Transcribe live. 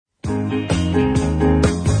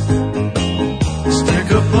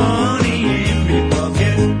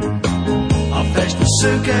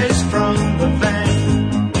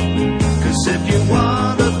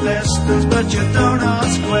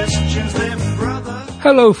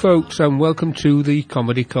Hello folks and welcome to the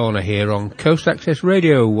Comedy Corner here on Coast Access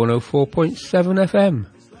Radio 104.7 FM.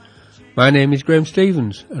 My name is Graham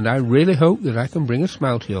Stevens and I really hope that I can bring a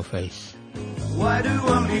smile to your face. Why do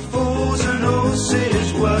only fools and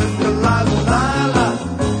horses work? La la la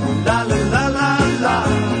la la la la la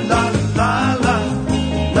la la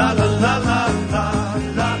la la la la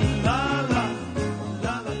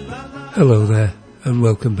la. Hello there and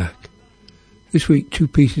welcome back. This week 2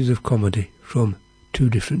 pieces of comedy from 2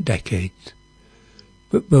 different decades,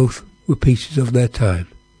 but both were pieces of their time.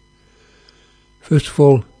 First of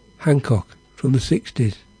all, Hancock from the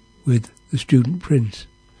 60s with The Student Prince,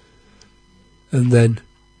 and then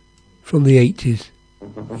from the 80s,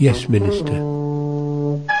 Yes Minister.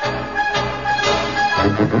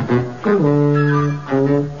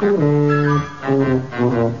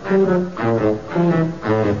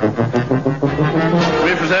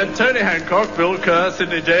 We present Tony Hancock, Bill Kerr,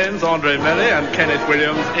 Sidney James, Andre Melly and Kenneth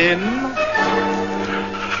Williams in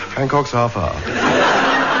Hancock's Half Hour.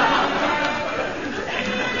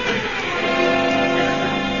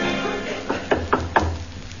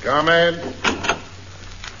 Come in.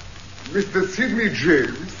 Mr. Sidney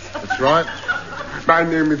James. That's right. My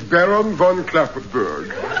name is Baron von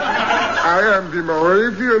Klapperberg. I am the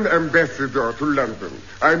Moravian ambassador to London.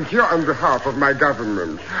 I'm here on behalf of my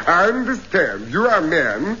government. I understand you are a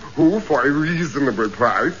man who, for a reasonable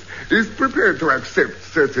price, is prepared to accept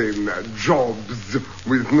certain jobs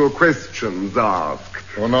with no questions asked.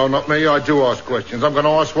 Well, no, not me. I do ask questions. I'm going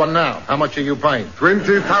to ask one now. How much are you paying?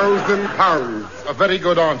 £20,000. A very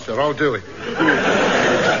good answer. I'll do it.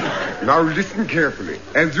 Now listen carefully.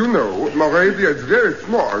 As you know, Moravia is a very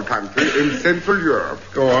small country in Central Europe.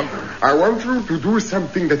 Go on. I want you to do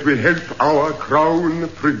something that will help our crown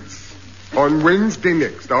prince. On Wednesday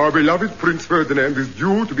next, our beloved Prince Ferdinand is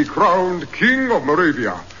due to be crowned King of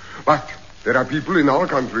Moravia. But there are people in our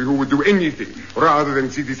country who would do anything rather than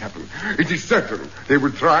see this happen. It is certain they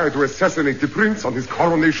will try to assassinate the prince on his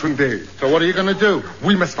coronation day. So what are you going to do?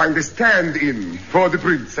 We must find a stand-in for the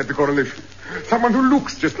prince at the coronation. Someone who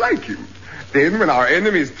looks just like him. Then when our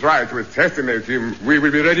enemies try to assassinate him, we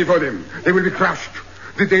will be ready for them. They will be crushed.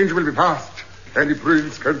 The danger will be past. And the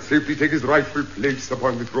prince can safely take his rightful place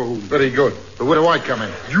upon the throne. Very good. But where do I come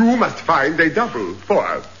in? You must find a double for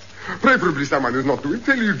us. Preferably someone who's not too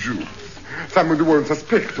intelligent. Someone who won't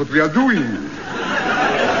suspect what we are doing.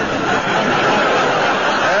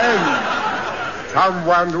 And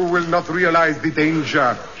someone who will not realize the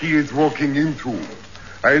danger he is walking into.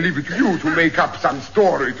 I leave it to you to make up some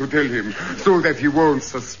story to tell him so that he won't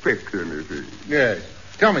suspect anything. Yes.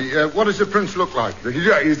 Tell me, what does the prince look like?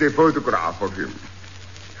 Here is a photograph of him.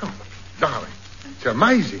 Oh, darling, it's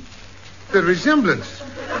amazing. The resemblance.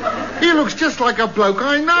 He looks just like a bloke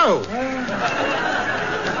I know.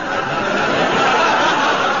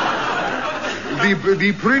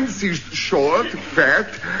 The prince is short, fat,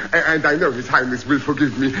 and I know His Highness will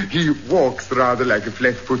forgive me. He walks rather like a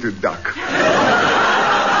flat-footed duck.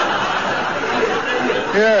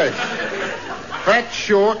 Yes. Fat,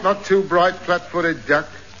 short, not too bright, flat-footed duck.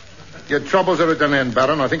 Your troubles are at an end,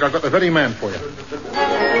 Baron. I think I've got the very man for you.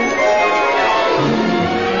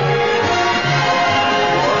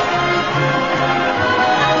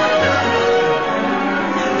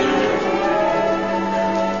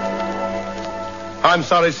 I'm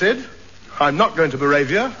sorry, Sid. I'm not going to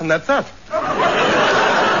Moravia, and that's that.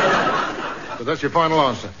 So that's your final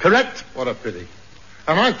answer? Correct. What a pity.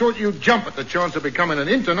 And I thought you'd jump at the chance of becoming an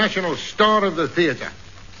international star of the theatre.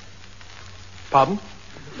 Pardon?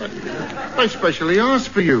 I specially asked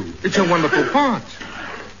for you. It's a wonderful part.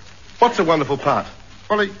 What's a wonderful part?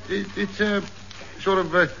 Well, it's sort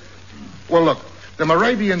of... Well, look, the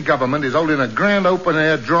Moravian government is holding a grand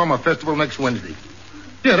open-air drama festival next Wednesday.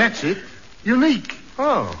 Yeah, that's it. Unique.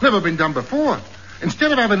 Oh. Never been done before.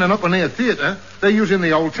 Instead of having an open-air theatre, they're using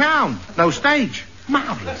the old town. No stage.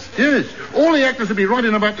 Marvellous. Yes. All the actors will be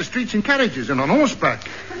riding about the streets in carriages and on horseback.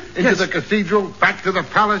 Into the cathedral, back to the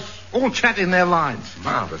palace, all chatting their lines.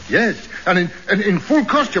 Marvellous. Yes. And in full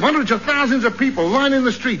costume, hundreds of thousands of people lining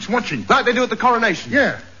the streets watching. Like they do at the coronation?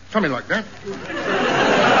 Yeah. Something like that.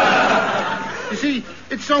 You see,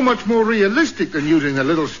 it's so much more realistic than using a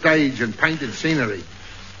little stage and painted scenery.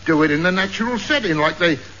 Do it in the natural setting like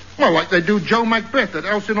they do Joe Macbeth at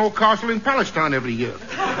Elsinore Castle in Palestine every year.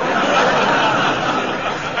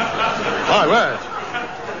 My word.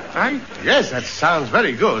 Eh? Yes, that sounds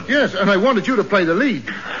very good. Yes, and I wanted you to play the lead.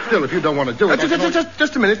 Still, if you don't want to do it...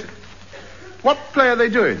 Just a minute. What play are they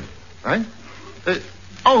doing? Eh?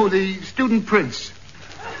 The Student Prince.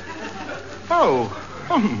 Oh.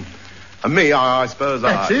 Me, I suppose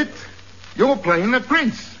That's it. You're playing the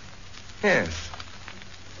prince. Yes.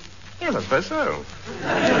 Yes, I suppose so.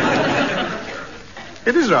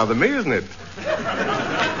 It is rather me, isn't it?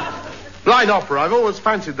 Light opera. I've always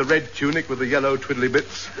fancied the red tunic with the yellow twiddly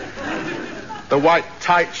bits. The white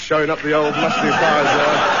tights showing up the old muscly thighs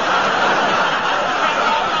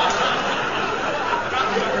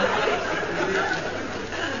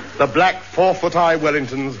there. The black 4-foot-high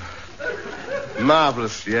Wellingtons.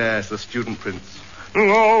 Marvellous, yes, the student prince.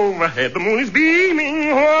 Overhead the moon is beaming,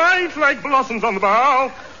 white like blossoms on the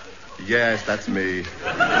bough. Yes, that's me.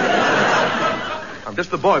 I'm just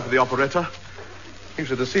the boy for the operetta. You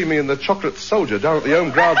should have seen me in The Chocolate Soldier down at the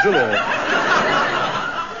Home Ground Drill Hall.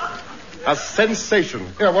 A sensation.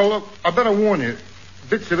 Yeah, well, look, I better warn you.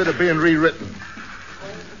 Bits of it are being rewritten.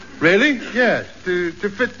 Really? Yes, to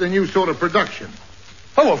fit the new sort of production.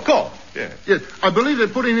 Oh, of course. Yeah. Yes, I believe they're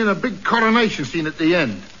putting in a big coronation scene at the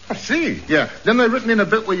end. I see. Yeah, then they've written in a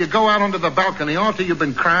bit where you go out onto the balcony after you've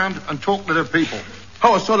been crowned and talk to the people.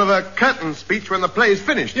 Oh, a sort of a curtain speech when the play is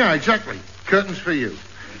finished. Yeah, exactly. Curtains for you.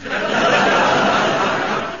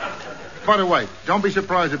 By the way, don't be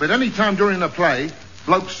surprised if at any time during the play,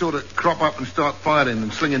 blokes sort of crop up and start firing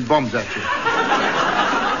and slinging bombs at you.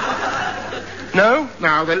 No?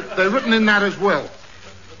 No, they're written in that as well.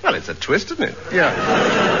 Well, it's a twist, isn't it?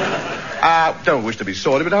 Yeah. Don't wish to be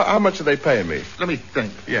sordid, but how much are they paying me? Let me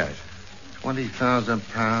think. Yes.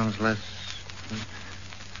 £20,000 less.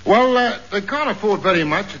 Well, they can't afford very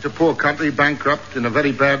much. It's a poor country, bankrupt in a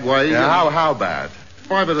very bad way. Yeah, how bad?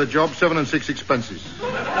 5 of the job, 7 and 6 expenses.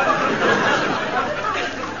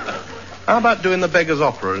 How about doing the Beggar's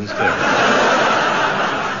Opera instead?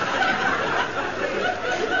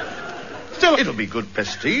 Still, it'll be good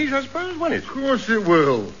prestige, I suppose, won't it? Of course it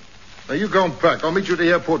will. Now, you go and pack. I'll meet you at the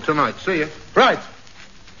airport tonight. See you. Right.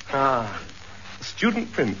 The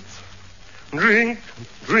student prince. Drink,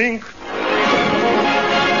 drink.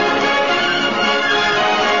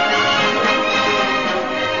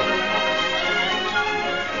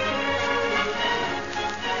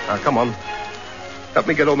 Now, come on. Help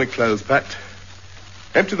me get all my clothes packed.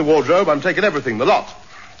 Empty the wardrobe. I'm taking everything, the lot.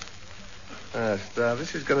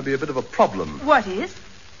 This is going to be a bit of a problem. What is?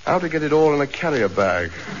 How to get it all in a carrier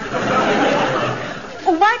bag.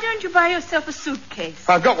 Oh, why don't you buy yourself a suitcase?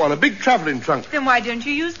 I've got one, a big travelling trunk. Then why don't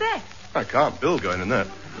you use that? I can't. Bill's going in that.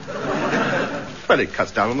 Well, it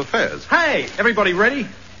cuts down on the fares. Hey, everybody ready?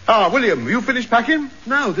 William, you finished packing?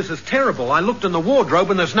 No, this is terrible. I looked in the wardrobe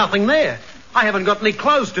and there's nothing there. I haven't got any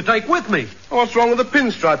clothes to take with me. Oh, what's wrong with the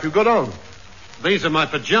pinstripe you've got on? These are my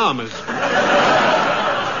pajamas.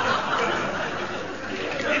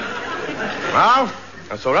 Well,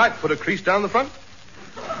 that's all right. Put a crease down the front.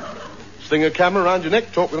 Sling a camera around your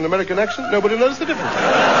neck, talk with an American accent. Nobody knows the difference.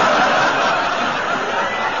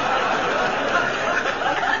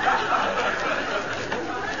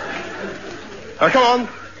 Now, come on.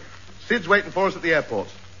 Sid's waiting for us at the airport.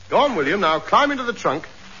 Go on, William. Now, climb into the trunk.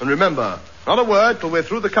 And remember, not a word till we're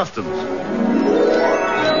through the customs.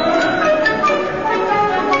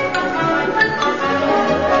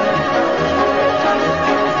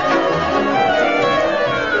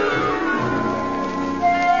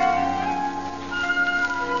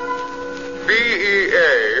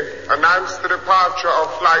 BEA announced the departure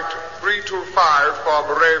of Flight 325 for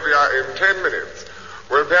Moravia in 10 minutes.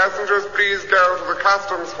 Will passengers please go to the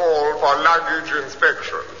customs hall for luggage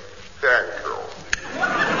inspection? Thank you.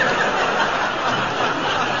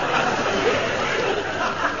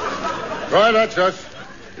 Right, that's us.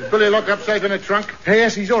 Is Billy locked up safe in the trunk? Hey,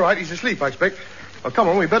 yes, he's all right. He's asleep, I expect. Well, come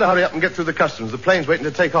on, we better hurry up and get through the customs. The plane's waiting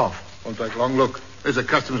to take off. Won't take long. Look, there's a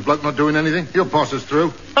customs bloke not doing anything. He'll pass us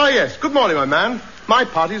through. Ah, yes. Good morning, my man. My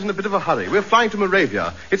party's in a bit of a hurry. We're flying to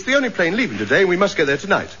Moravia. It's the only plane leaving today, and we must get there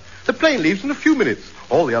tonight. The plane leaves in a few minutes.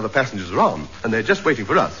 All the other passengers are on, and they're just waiting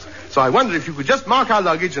for us. So I wondered if you could just mark our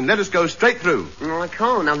luggage and let us go straight through. No, I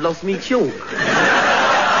can't. I've lost me chalk.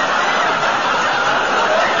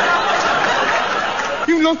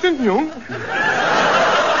 You lost it, no?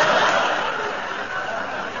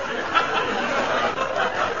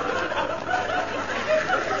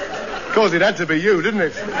 Of course, it had to be you, didn't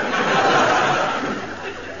it?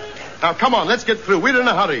 Now, come on, let's get through. We're in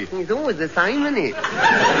a hurry. It's always the same, isn't it?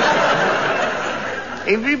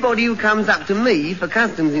 Everybody who comes up to me for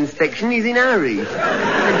customs inspection is in a hurry.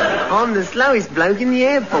 I'm the slowest bloke in the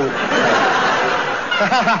airport.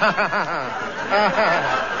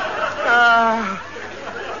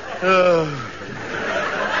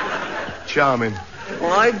 Charming.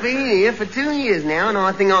 Well, I've been here for 2 years now, and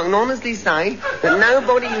I think I can honestly say that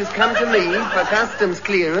nobody who's come to me for customs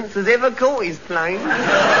clearance has ever caught his plane.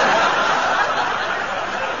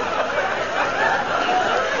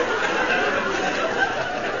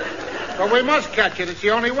 But we must catch it. It's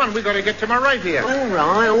the only one. We've got to get to Moravia. All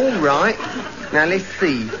right. Now, let's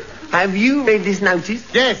see. Have you read this notice?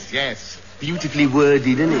 Yes. Beautifully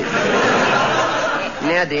worded, isn't it?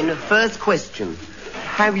 Now then, the first question.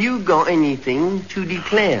 Have you got anything to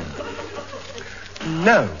declare?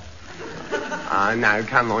 No. Oh, no,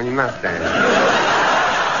 come on, you must have.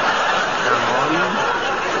 Come on.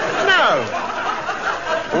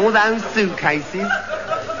 No. All those suitcases.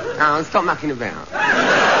 Oh, stop mucking about.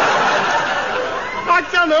 I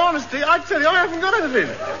tell you, honestly, I tell you, I haven't got anything.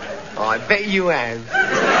 Oh, I bet you have.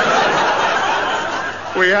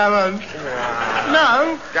 We haven't.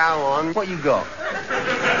 No. Go on, what you got?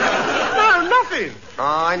 No, nothing.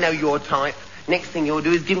 Oh, I know your type. Next thing you'll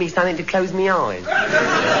do is give me something to close me eyes.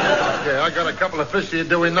 Yeah, I got a couple of fish here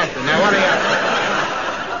doing nothing. Now, hurry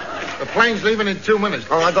up. The plane's leaving in 2 minutes.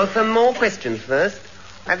 Oh, I got some more questions first.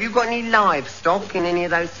 Have you got any livestock in any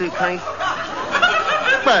of those suitcases?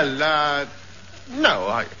 Well,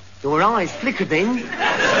 no, Your eyes flickered then.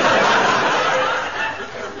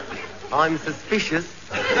 I'm suspicious.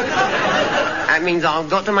 That means I've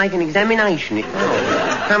got to make an examination.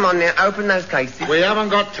 Come on now, open those cases. We haven't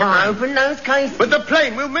got time. Open those cases. But the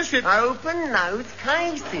plane, we'll miss it. Open those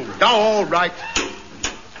cases. Oh, all right.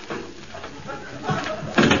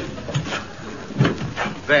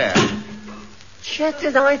 There. Just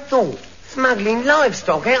as I thought. Smuggling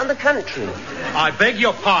livestock out of the country. I beg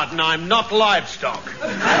your pardon, I'm not livestock.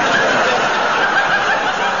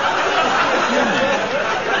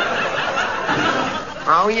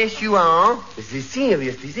 Oh, yes, you are. This is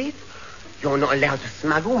serious, is it? You're not allowed to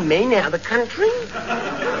smuggle men out of the country?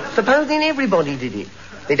 Supposing everybody did it.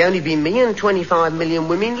 There'd only be me and 25 million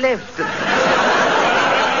women left.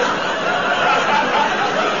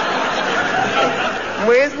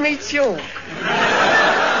 Where's me chalk?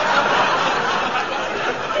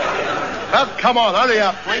 Oh, come on, hurry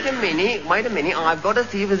up. Wait a minute. I've got to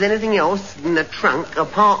see if there's anything else in the trunk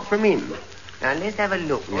apart from him. Now, let's have a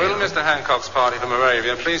look now. Will Mr. Hancock's party to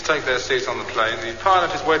Moravia please take their seats on the plane? The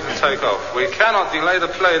pilot is waiting to take off. We cannot delay the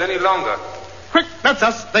plane any longer. Quick, that's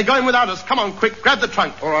us. They're going without us. Come on, quick, grab the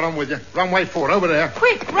trunk. All right, I'm with you. Runway 4, over there.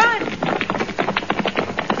 Quick, run!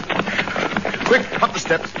 Quick, up the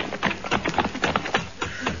steps.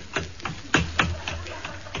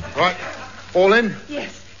 Right, all in?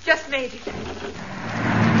 Yes, just made it.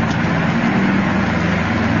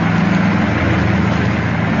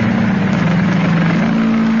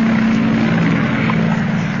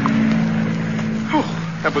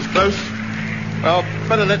 That was close. Well,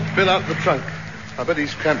 better let Bill out the trunk. I bet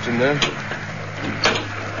he's cramped in there.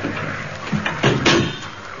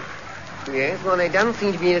 Yes, well, there doesn't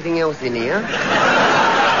seem to be anything else in here. Yes.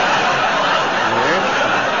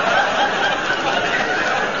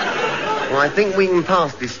 Well, I think we can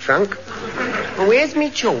pass this trunk. Well, where's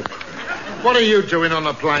me chalk? What are you doing on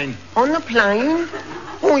the plane? On the plane?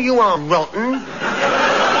 Oh, you are rotten.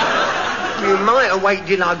 You might have waited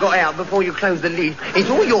till I got out before you closed the lid. It's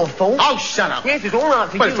all your fault. Oh, shut up. Yes, it's all right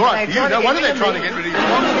for you. Well, it's all right for you. Now, what are they trying to get rid of you for?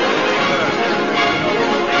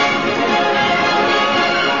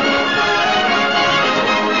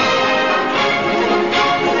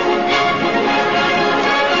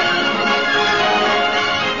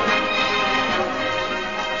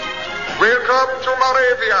 Welcome to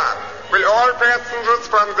Moravia. Will all passengers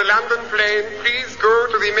from the London plane please go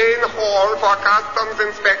to the main hall for customs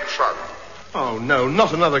inspection? Oh, no,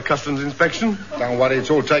 not another customs inspection. Don't worry, it's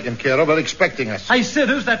all taken care of. They're expecting us. Hey, Sid,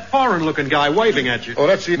 who's that foreign-looking guy waving at you? Oh,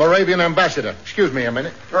 that's the Moravian ambassador. Excuse me a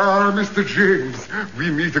minute. Ah, Mr. James,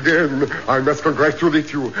 we meet again. I must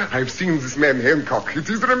congratulate you. I've seen this man Hancock. It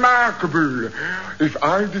is remarkable. If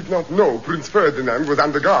I did not know Prince Ferdinand was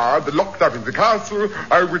under guard, locked up in the castle,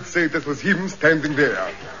 I would say that was him standing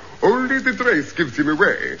there. Only the dress gives him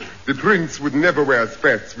away. The prince would never wear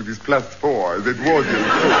spats with his +4 that Warden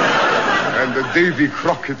and a Davy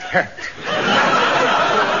Crockett hat.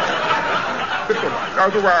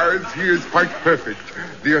 Otherwise, he is quite perfect.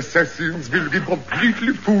 The assassins will be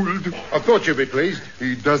completely fooled. I thought you'd be pleased.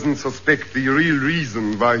 He doesn't suspect the real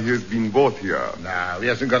reason why he has been brought here. No, he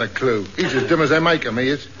hasn't got a clue. He's as dim as they make him, he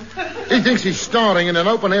is. He thinks he's starring in an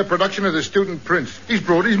open-air production of The Student Prince. He's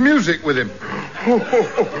brought his music with him. Oh,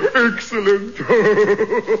 excellent.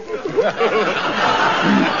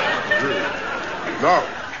 Now,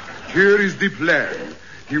 here is the plan.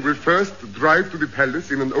 He will first drive to the palace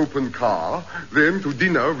in an open car, then to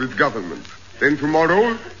dinner with government. Then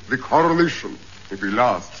tomorrow, the coronation, if he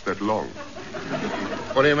lasts that long.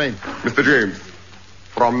 What do you mean? Mr. James,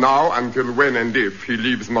 from now until when and if he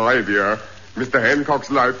leaves Moravia, Mr. Hancock's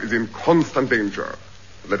life is in constant danger.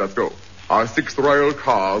 Let us go. Our 6 royal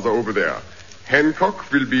cars are over there. Hancock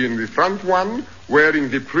will be in the front one, wearing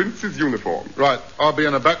the prince's uniform. Right, I'll be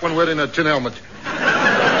in the back one wearing a tin helmet.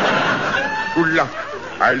 Good luck.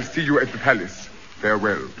 I'll see you at the palace.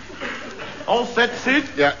 Farewell. All set, Sid?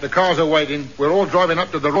 Yeah, the cars are waiting. We're all driving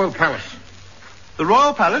up to the Royal Palace. The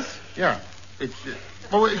Royal Palace? Yeah. It's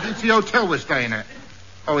the hotel we're staying at.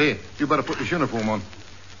 Oh, here. You better put this uniform on.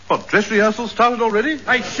 What, dress rehearsal started already?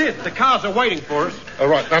 Hey, Sid, the cars are waiting for us. All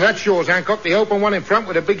right, now that's yours, Hancock. The open one in front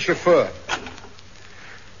with a big chauffeur.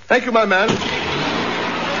 Thank you, my man.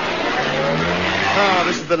 Ah,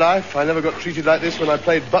 this is the life. I never got treated like this when I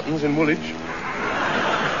played buttons in Woolwich. Hey,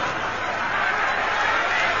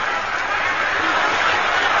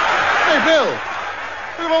 Bill.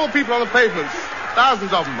 Look at all the people on the pavements.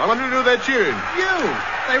 Thousands of them. I wonder who they're cheering. You!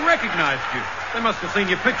 They recognized you. They must have seen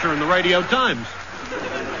your picture in the Radio Times.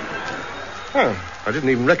 Oh, I didn't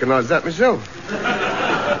even recognize that myself.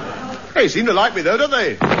 They seem to like me, though, don't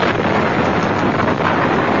they?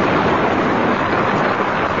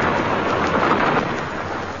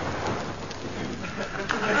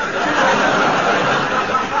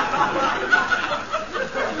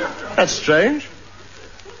 That's strange.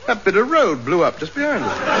 That bit of road blew up just behind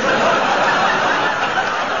us.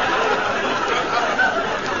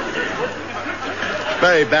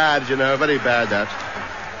 Very bad, you know, very bad, that.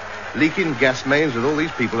 Leaking gas mains with all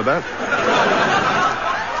these people about.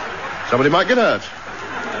 Somebody might get hurt.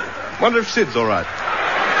 Wonder if Sid's all right.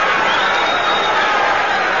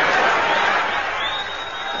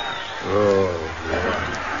 Oh,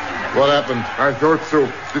 yeah. What happened? I thought so.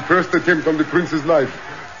 The first attempt on the prince's life.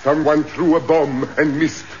 Someone threw a bomb and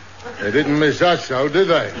missed. They didn't miss us, though, did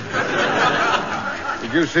they?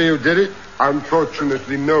 Did you see who did it?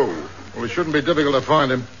 Unfortunately, no. Well, it shouldn't be difficult to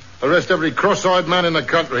find him. Arrest every cross-eyed man in the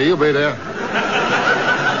country. He'll be there.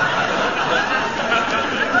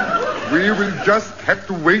 We will just have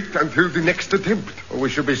to wait until the next attempt. Well, we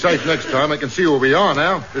should be safe next time. They can see where we are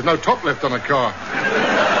now. There's no top left on the car.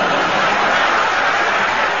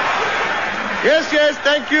 Yes,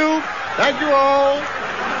 thank you. Thank you all.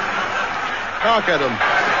 Hark at them.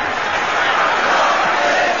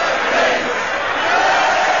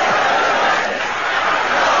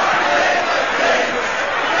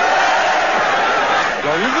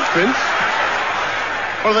 Long live the prince.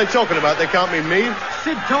 What are they talking about? They can't mean me.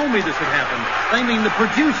 Sid told me this had happened. They mean the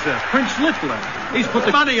producer, Prince Littler. He's put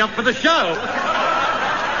the money up for the show.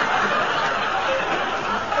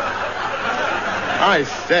 I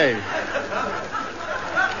say.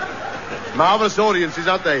 Marvelous audiences,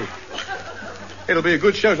 aren't they? It'll be a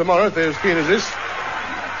good show tomorrow if they're as keen as this.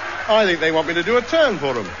 I think they want me to do a turn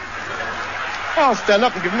for them. I'll stand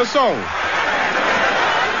up and give them a song.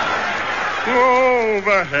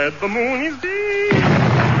 Overhead the moon is deep.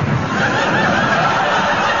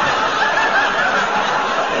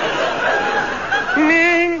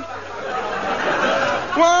 Ming.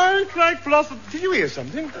 White like blossom. Did you hear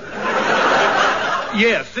something?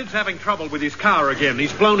 Yes, Sid's having trouble with his car again.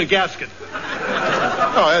 He's blown a gasket.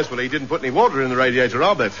 Oh, yes, well, he didn't put any water in the radiator,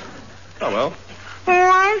 I'll bet. Oh, well.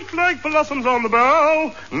 White like blossoms on the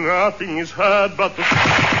bough, nothing is heard but the...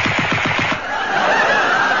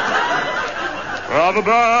 of a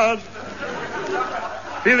bird,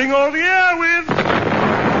 filling all the air with...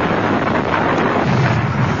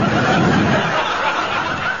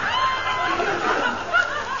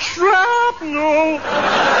 shrapnel.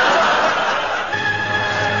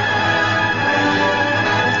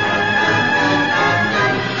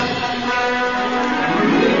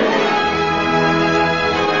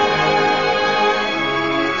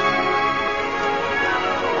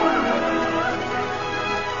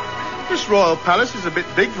 This Royal Palace is a bit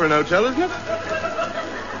big for an hotel, isn't it?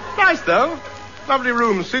 Nice, though. Lovely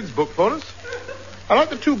room Sid's booked for us. I like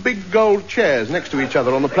the two big gold chairs next to each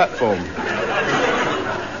other on the platform.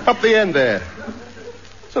 Up the end there.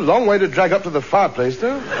 It's a long way to drag up to the fireplace,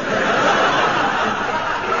 though.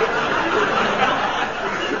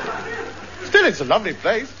 Still, it's a lovely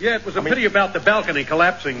place. Yeah, it was a pity about the balcony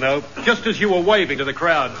collapsing, though, just as you were waving to the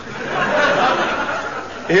crowd.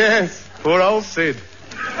 Yes, poor old Sid.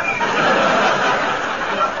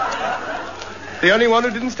 The only one who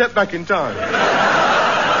didn't step back in time.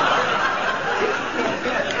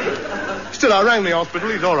 Still, I rang the hospital.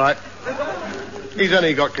 He's all right. He's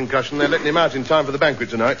only got concussion. They're letting him out in time for the banquet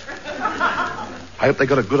tonight. I hope they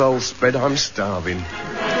got a good old spread. I'm starving.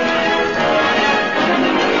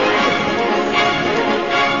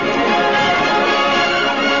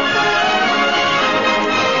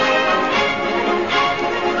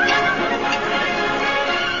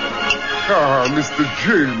 Ah, Mr.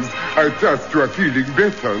 James, I trust you are feeling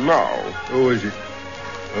better now. Who is it?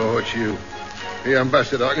 Oh, it's you. Hey,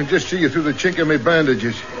 Ambassador, I can just see you through the chink of my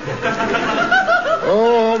bandages.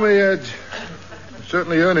 Oh, me head.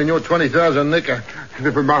 Certainly earning your 20,000 nicker.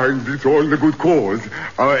 Never mind, it's all the good cause.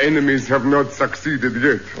 Our enemies have not succeeded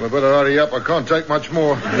yet. Well, I better hurry up. I can't take much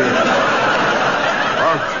more.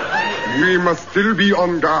 But we must still be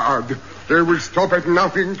on guard. They will stop at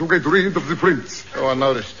nothing to get rid of the prince. Oh, I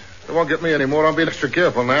noticed. They won't get me anymore. I'm being extra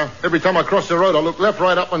careful now. Every time I cross the road, I look left,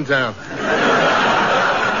 right, up, and down.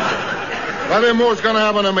 Nothing more's going to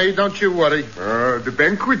happen to me. Don't you worry. The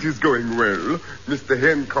banquet is going well. Mr.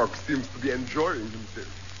 Hancock seems to be enjoying himself.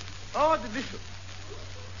 Oh, delicious.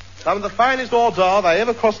 Some of the finest hors d'oeuvres I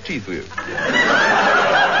ever crossed teeth with.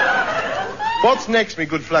 What's next, me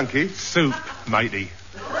good flunky? Soup, matey.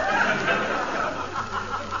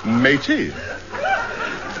 Matey?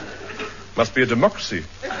 Must be a democracy.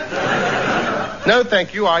 No,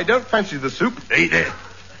 thank you. I don't fancy the soup. Eat it.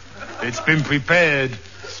 It's been prepared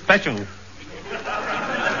special.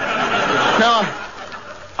 No,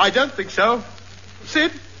 I don't think so.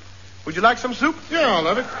 Sid, would you like some soup? Yeah, I'll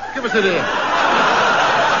have it. Give us it here.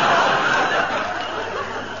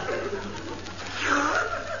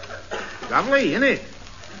 Lovely, isn't it?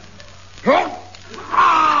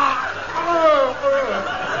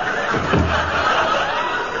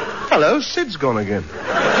 Hello, Sid's gone again.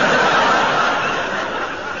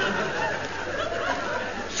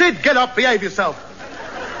 Sid, get up, behave yourself.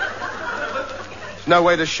 There's no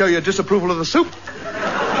way to show your disapproval of the soup.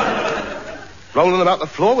 Rolling about the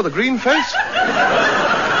floor with a green face.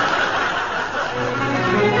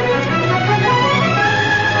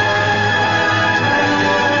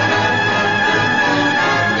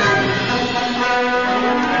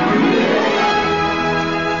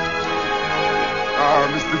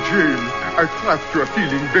 Mr. James, I trust you are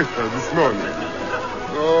feeling better this morning.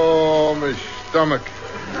 Oh, my stomach.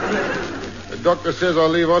 The doctor says I'll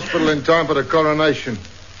leave hospital in time for the coronation.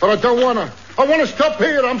 But I don't want to. I want to stop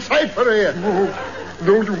here. I'm safer here.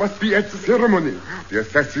 No, you must be at the ceremony. The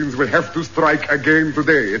assassins will have to strike again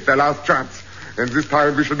today. It's their last chance. And this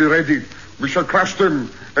time we shall be ready. We shall crush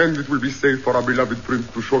them. And it will be safe for our beloved prince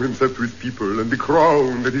to show himself to his people and be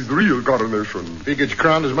crowned at his real coronation. If he gets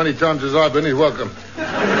crowned as many times as I've been, he's welcome.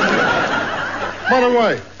 By the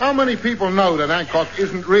way, how many people know that Hancock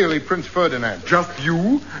isn't really Prince Ferdinand? Just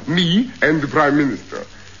you, me, and the Prime Minister.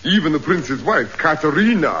 Even the prince's wife,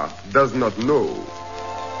 Katerina, does not know.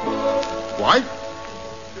 Wife?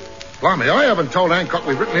 Blimey, I haven't told Hancock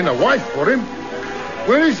we've written in a wife for him.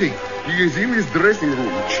 Where is he? He is in his dressing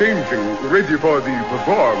room, changing, ready for the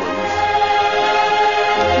performance.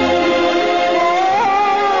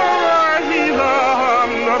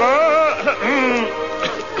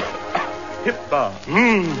 Hip bar.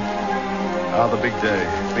 Ah, the big day.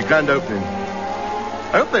 The grand opening.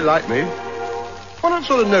 I hope they like me. What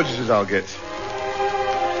sort of notices I'll get?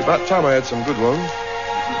 It's about time I had some good ones.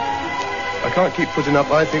 I can't keep putting up,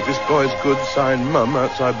 I think this boy's good, signed Mum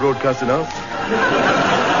outside broadcasting house.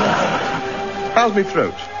 How's me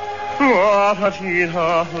throat?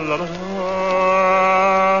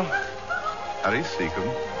 Harry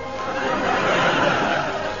Seacombe.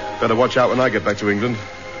 Better watch out when I get back to England.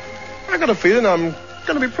 I got a feeling I'm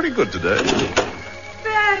going to be pretty good today.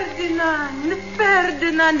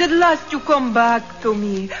 Ferdinand, at last you come back to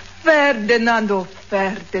me. Ferdinand, oh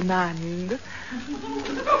Ferdinand.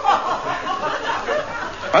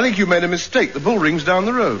 I think you made a mistake. The bull ring's down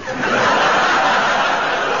the road.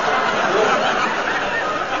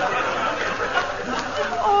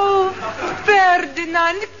 Oh,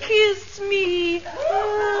 Ferdinand, kiss me.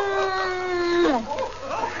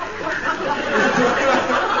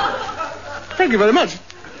 Thank you very much.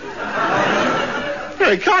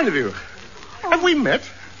 Very kind of you. Have we met?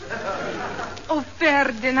 Oh,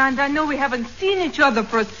 Ferdinand, I know we haven't seen each other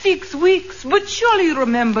for 6 weeks, but surely you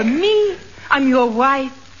remember me. I'm your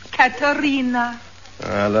wife, Katerina.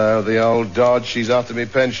 Hello, the old dodge. She's after me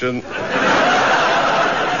pension.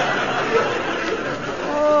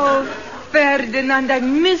 Oh, Ferdinand, I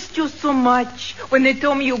missed you so much. When they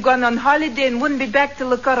told me you'd gone on holiday and wouldn't be back till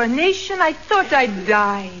the coronation, I thought I'd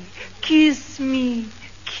die. Kiss me,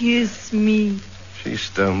 kiss me. She's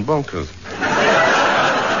stone bonkers.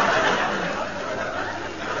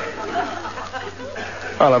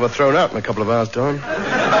 I'll have her thrown out in a couple of hours' time.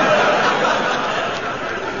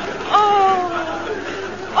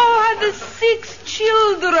 Oh, the 6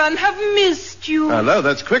 children have missed you. Hello,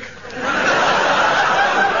 that's quick.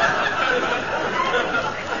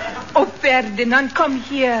 Oh, Ferdinand, come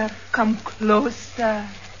here. Come closer.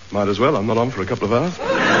 Might as well. I'm not on for a couple of hours.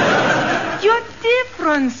 You're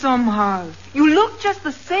different somehow. You look just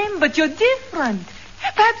the same, but you're different.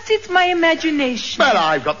 Perhaps it's my imagination. Well,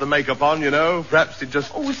 I've got the makeup on, you know. Perhaps it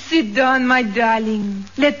just... Oh, sit down, my darling.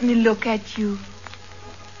 Let me look at you.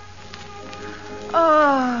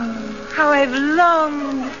 Oh, how I've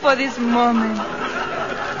longed for this moment.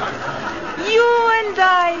 You and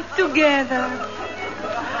I together.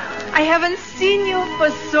 I haven't seen you for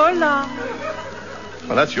so long.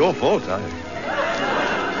 Well, that's your fault.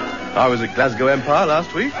 I was at Glasgow Empire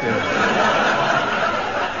last week.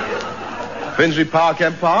 Finsbury Park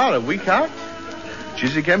Empire a week out.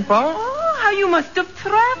 Chiswick Empire. Oh, how you must have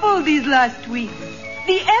traveled these last weeks.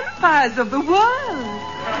 The empires of the world.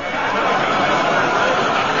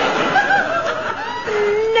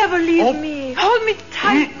 Never leave me. Hold me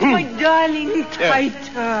tight, my darling.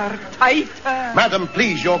 Tighter, tighter. Madam,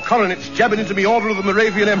 please, your coronet's jabbing into me order of the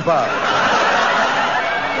Moravian Empire.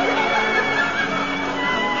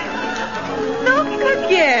 Look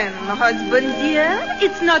again, husband dear.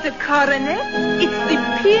 It's not a coronet. It's the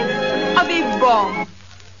pin of a bomb.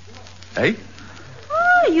 Eh?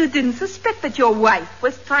 Oh, you didn't suspect that your wife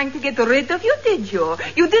was trying to get rid of you, did you?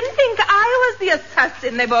 You didn't think I was the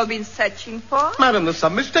assassin they've all been searching for? Madam, there's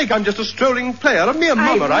some mistake. I'm just a strolling player, a mere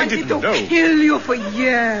mummer. I didn't know. I wanted to kill you for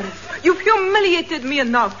years. You've humiliated me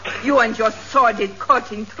enough. You and your sordid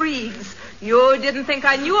court intrigues. You didn't think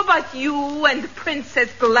I knew about you and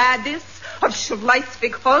Princess Gladys of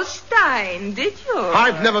Schleswig-Holstein, did you?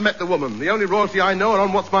 I've never met the woman. The only royalty I know are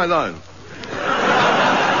on What's My Line.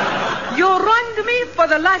 You wronged me for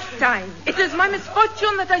the last time. It is my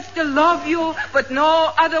misfortune that I still love you, but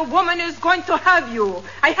no other woman is going to have you.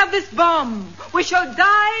 I have this bomb. We shall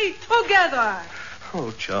die together.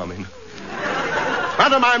 Oh, charming.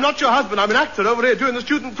 Madam, I am not your husband. I'm an actor over here doing the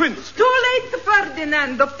student prince. Too late,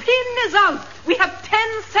 Ferdinand. The pin is out. We have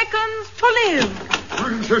 10 seconds to live.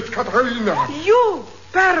 Princess Katharina. You,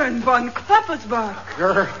 Baron von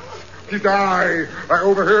Klappersbach. Did I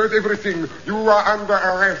overheard everything. You are under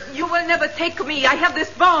arrest. You will never take me. I have this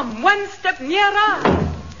bomb. One step nearer.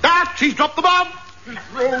 Ah, she's dropped the bomb. It's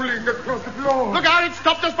rolling across the floor. Look out, it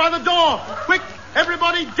stopped us by the door. Quick,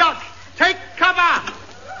 everybody duck. Take cover.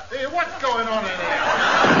 Hey, what's going on in here?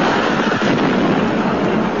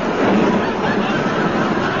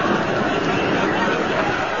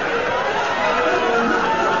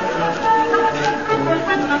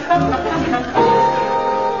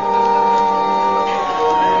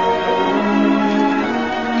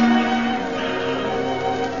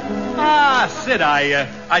 Sid,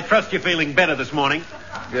 I trust you're feeling better this morning.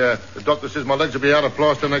 Yeah, the doctor says my legs will be out of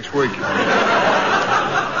plaster next week.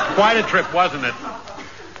 Quite a trip, wasn't it?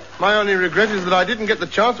 My only regret is that I didn't get the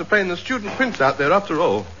chance of playing the student prince out there after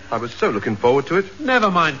all. I was so looking forward to it.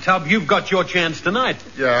 Never mind, Tub. You've got your chance tonight.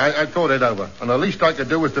 Yeah, I thought it over. And the least I could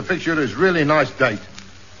do was to fix you this really nice date.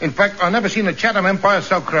 In fact, I've never seen the Chatham Empire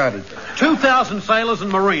so crowded. 2,000 sailors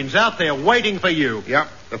and Marines out there waiting for you. Yeah,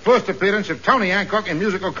 the first appearance of Tony Hancock in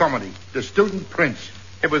musical comedy, The Student Prince.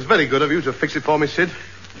 It was very good of you to fix it for me, Sid.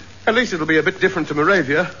 At least it'll be a bit different to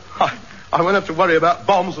Moravia. I won't have to worry about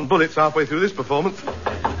bombs and bullets halfway through this performance. Go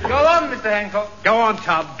on, Mr. Hancock. Go on,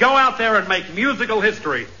 Tub. Go out there and make musical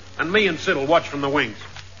history. And me and Sid will watch from the wings.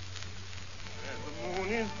 The moon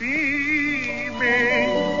is beaming,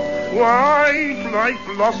 white like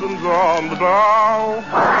blossoms on the bough.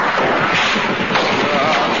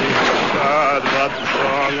 Sad but the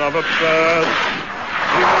song of a bird,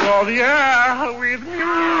 fill all the air with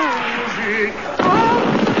music.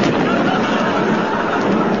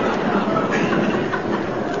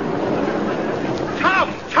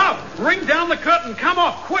 Tub, ring down the curtain. Come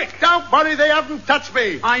off, quick. Don't worry, they haven't touched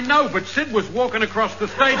me. I know, but Sid was walking across the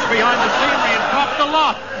stage behind the scenery and copped a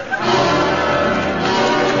lot.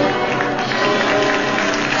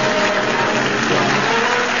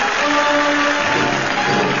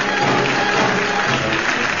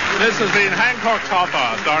 This has been Hancock's Half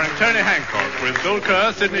Hour, starring Tony Hancock, with Bill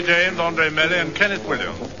Kerr, Sidney James, Andre Melly, and Kenneth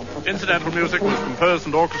Williams. Incidental music was composed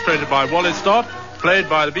and orchestrated by Wally Stott, played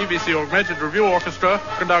by the BBC Augmented Review Orchestra,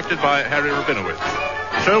 conducted by Harry Rabinowitz.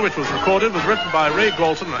 The show, which was recorded, was written by Ray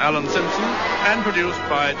Galton and Alan Simpson, and produced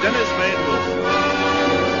by Dennis Main Wilson.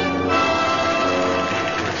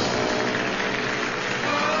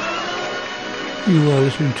 You are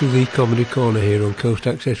listening to the Comedy Corner here on Coast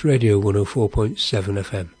Access Radio 104.7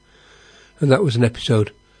 FM. And that was an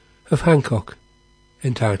episode of Hancock,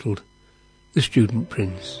 entitled The Student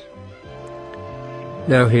Prince.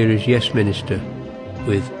 Now here is Yes Minister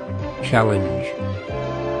with Challenge.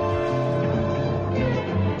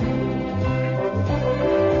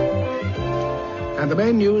 And the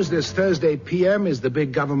main news this Thursday p.m. is the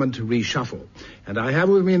big government reshuffle. And I have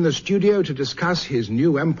with me in the studio to discuss his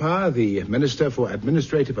new empire, the Minister for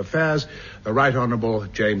Administrative Affairs, the Right Honourable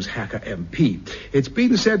James Hacker MP. It's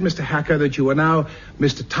been said, Mr. Hacker, that you are now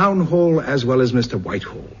Mr. Town Hall as well as Mr.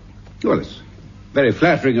 Whitehall. Well, it's very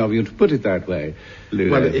flattering of you to put it that way.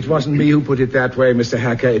 Well, it wasn't me who put it that way, Mr.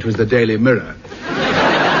 Hacker. It was the Daily Mirror.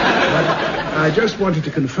 I just wanted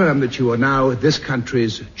to confirm that you are now this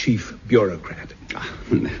country's chief bureaucrat.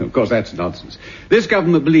 Of course, that's nonsense. This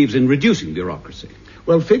government believes in reducing bureaucracy.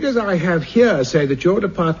 Well, figures I have here say that your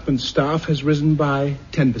department's staff has risen by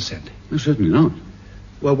 10%. No, certainly not.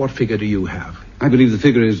 Well, what figure do you have? I believe the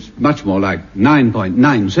figure is much more like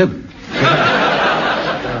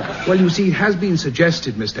 9.97. Well, you see, it has been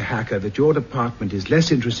suggested, Mr. Hacker, that your department is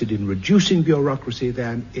less interested in reducing bureaucracy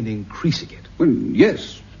than in increasing it. Well,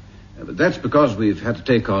 yes. But that's because we've had to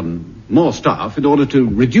take on more staff in order to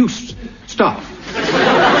reduce staff.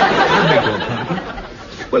 I beg your pardon?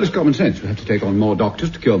 Well, it's common sense. We have to take on more doctors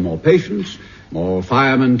to cure more patients, more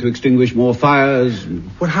firemen to extinguish more fires.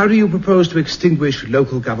 Well, how do you propose to extinguish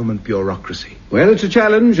local government bureaucracy? Well, it's a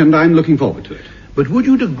challenge, and I'm looking forward to it. But would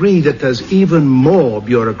you agree that there's even more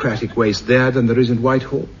bureaucratic waste there than there is in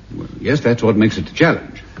Whitehall? Well, yes, that's what makes it a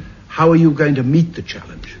challenge. How are you going to meet the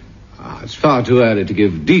challenge? It's far too early to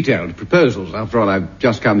give detailed proposals. After all, I've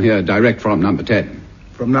just come here direct from number 10.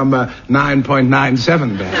 From number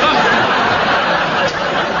 9.97, then.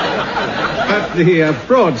 But the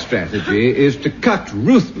broad strategy is to cut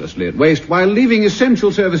ruthlessly at waste while leaving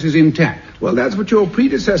essential services intact. Well, that's what your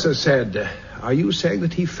predecessor said. Are you saying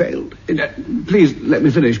that he failed? Please, let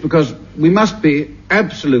me finish, because we must be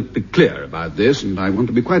absolutely clear about this, and I want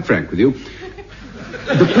to be quite frank with you.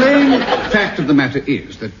 The plain fact of the matter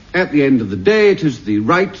is that at the end of the day, it is the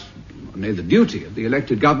right, nay, the duty of the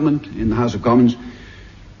elected government in the House of Commons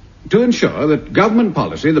to ensure that government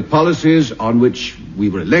policy, the policies on which we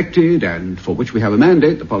were elected and for which we have a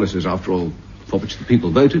mandate, the policies, after all, for which the people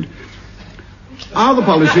voted, are the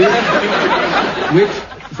policies which,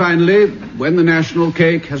 finally, when the national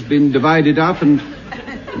cake has been divided up, and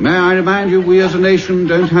may I remind you, we as a nation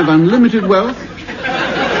don't have unlimited wealth,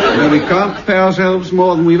 we can't pay ourselves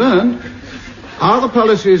more than we've earned, are the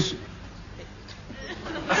policies...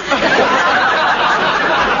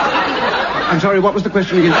 I'm sorry, what was the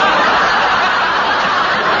question again?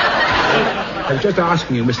 I was just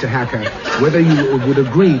asking you, Mr. Hacker, whether you would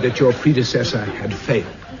agree that your predecessor had failed.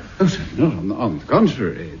 Oh, sir, no, on the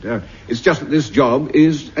contrary. It's just that this job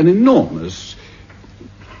is an enormous...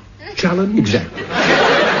 challenge? Exactly.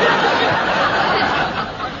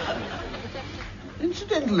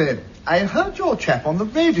 Incidentally, I heard your chap on the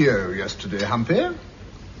radio yesterday, Humphrey.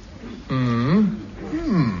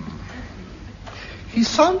 He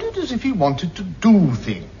sounded as if he wanted to do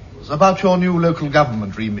things about your new local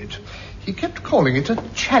government remit. He kept calling it a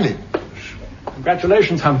challenge.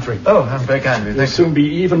 Congratulations, Humphrey. Oh, I'm very kind of you. You'll soon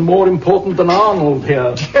be even more important than Arnold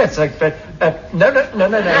here. Yes, no.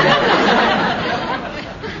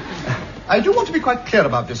 I do want to be quite clear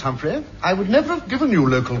about this, Humphrey. I would never have given you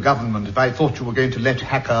local government if I thought you were going to let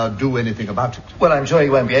Hacker do anything about it. Well, I'm sure he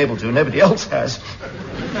won't be able to. Nobody else has.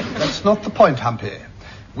 That's not the point, Humphrey.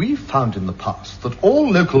 We've found in the past that all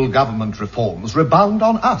local government reforms rebound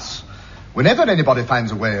on us. Whenever anybody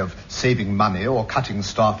finds a way of saving money or cutting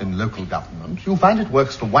staff in local government, you find it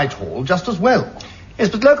works for Whitehall just as well. Yes,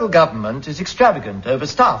 but local government is extravagant,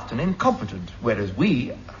 overstaffed and incompetent, whereas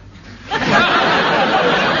we...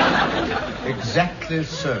 Exactly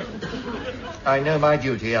so. I know my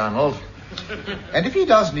duty, Arnold. And if he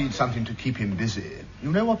does need something to keep him busy,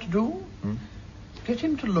 you know what to do? Get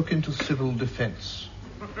him to look into civil defence.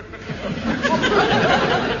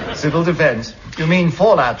 Civil defence? You mean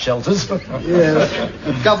fallout shelters?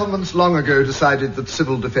 Yes. Governments long ago decided that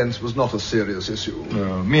civil defence was not a serious issue.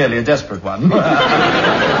 No, merely a desperate one.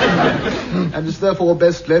 And is therefore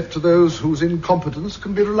best left to those whose incompetence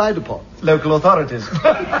can be relied upon. Local authorities.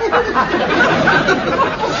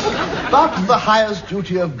 But the highest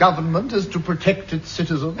duty of government is to protect its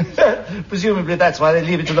citizens. Presumably that's why they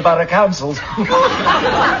leave it to the borough councils.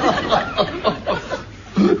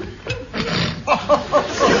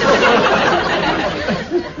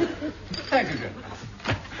 Thank you, sir.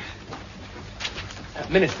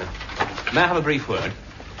 Minister, may I have a brief word?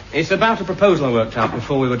 It's about a proposal I worked out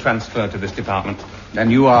before we were transferred to this department. And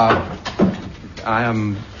you are... I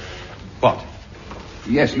am... what?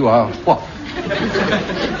 Yes, you are what?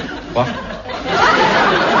 What?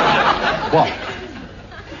 What?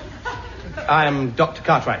 I am Dr.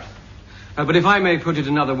 Cartwright. But if I may put it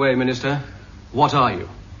another way, Minister, what are you?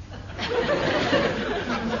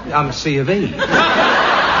 I'm C of E.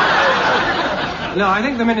 No, I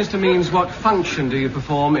think the Minister means what function do you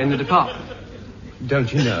perform in the department?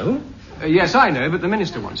 Don't you know? Yes, I know, but the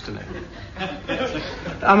Minister wants to know.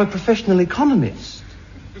 I'm a professional economist,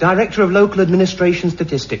 Director of Local Administration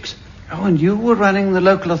Statistics. Oh, and you were running the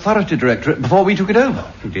Local Authority Directorate before we took it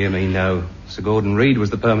over? Dear me, no. Sir Gordon Reed was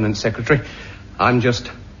the permanent secretary. I'm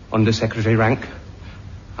just under-secretary rank.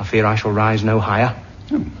 I fear I shall rise no higher.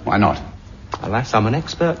 Why not? Alas, I'm an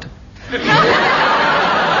expert.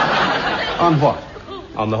 On what?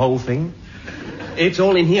 On the whole thing. It's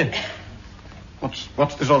all in here.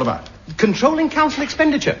 What's this all about? Controlling council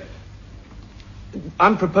expenditure.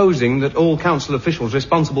 I'm proposing that all council officials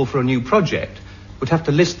responsible for a new project would have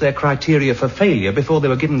to list their criteria for failure before they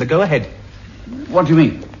were given the go-ahead. What do you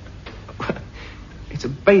mean? It's a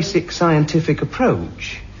basic scientific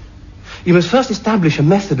approach. You must first establish a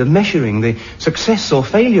method of measuring the success or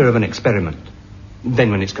failure of an experiment.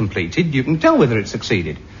 Then when it's completed, you can tell whether it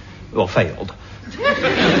succeeded or failed.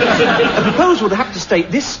 A proposal would have to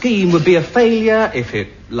state this scheme would be a failure if it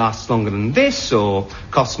lasts longer than this, or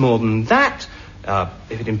costs more than that,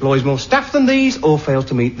 if it employs more staff than these, or fails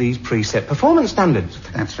to meet these preset performance standards.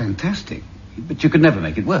 That's fantastic. But you could never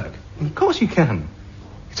make it work. Of course you can.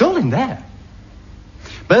 It's all in there.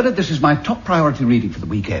 Bernard, this is my top priority reading for the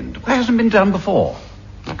weekend. Why hasn't been done before?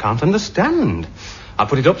 I can't understand. I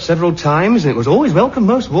put it up several times, and it was always welcomed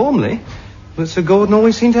most warmly. But Sir Gordon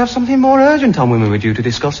always seemed to have something more urgent on when we were due to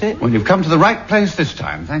discuss it. Well, you've come to the right place this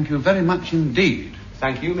time. Thank you very much indeed.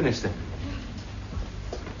 Thank you, Minister.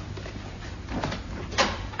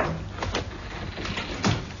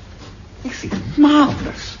 This is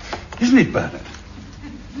marvellous. Isn't it, Bernard?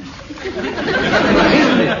 Isn't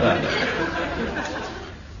it, Bernard?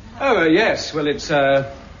 Oh, yes. Well, it's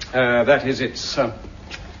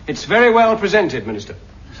very well presented, Minister.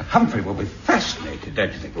 Sir Humphrey will be fascinated,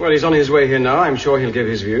 don't you think? Well, he's on his way here now. I'm sure he'll give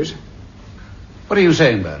his views. What are you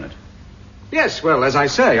saying, Bernard? Yes, well, as I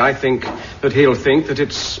say, I think that he'll think that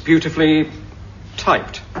it's beautifully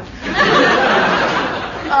typed.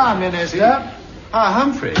 Minister.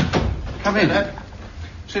 Humphrey. Come in.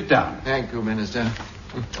 Sit down. Thank you, Minister.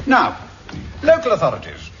 Now, local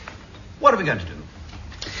authorities. What are we going to do?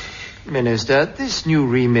 Minister, this new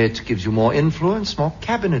remit gives you more influence, more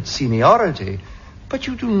cabinet seniority. But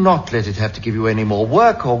you do not let it have to give you any more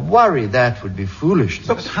work or worry. That would be foolishness.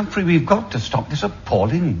 But, Humphrey, we've got to stop this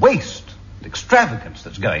appalling waste and extravagance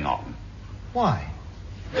that's going on. Why?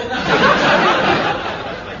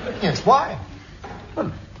 Yes, why?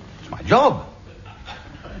 Well, it's my job.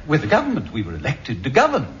 With the government, we were elected to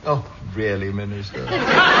govern. Oh, really, Minister?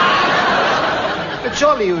 But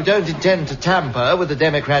surely you don't intend to tamper with the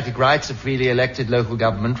democratic rights of freely elected local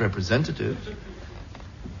government representatives?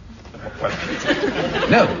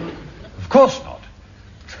 No, of course not.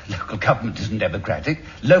 Local government isn't democratic.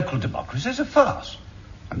 Local democracy is a farce.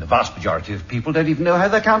 And the vast majority of people don't even know how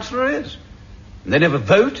their councillor is. And they never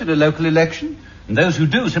vote in a local election. And those who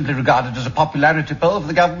do simply regard it as a popularity poll for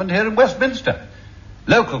the government here in Westminster.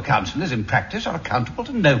 Local councillors, in practice, are accountable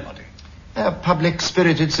to nobody. They're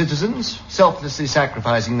public-spirited citizens, selflessly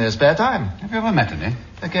sacrificing their spare time. Have you ever met any?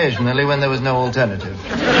 Occasionally, when there was no alternative.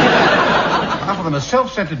 Half of them are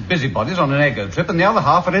self-centered busybodies on an ego trip, and the other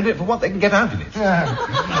half are in it for what they can get out of it.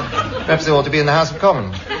 Perhaps they ought to be in the House of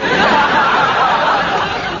Commons.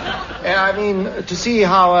 I mean, to see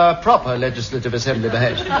how a proper legislative assembly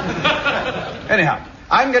behaves. Anyhow,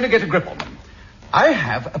 I'm going to get a grip on them. I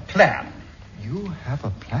have a plan. You have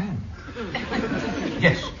a plan?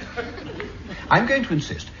 Yes. I'm going to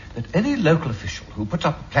insist that any local official who puts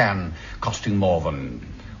up a plan costing more than,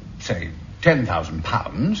 say,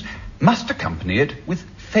 £10,000 must accompany it with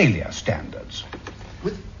failure standards.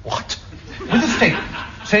 With what? With a statement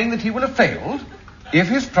saying that he will have failed if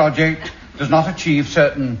his project does not achieve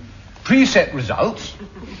certain preset results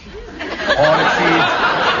or exceed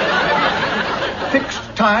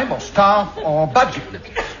fixed time or staff or budget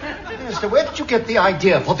limits. Minister, where did you get the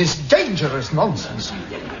idea for this dangerous nonsense?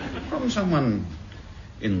 From someone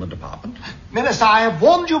in the department. Minister, I have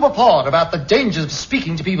warned you before about the dangers of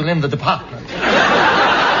speaking to people in the department.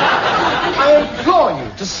 I implore you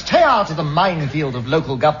to stay out of the minefield of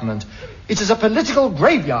local government. It is a political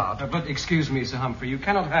graveyard. But excuse me, Sir Humphrey, you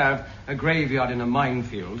cannot have a graveyard in a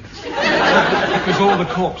minefield. Because all the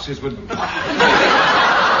corpses would...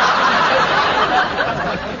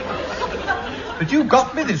 But you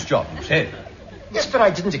got me this job, you said. Yes, but I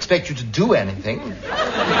didn't expect you to do anything.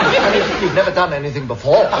 I mean, you've never done anything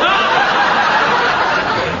before.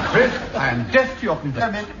 Humphrey, I am deaf to your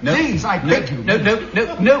complaints. No, please, I beg you.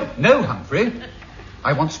 No, Humphrey.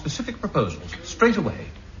 I want specific proposals, straight away,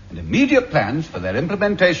 and immediate plans for their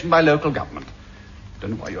implementation by local government.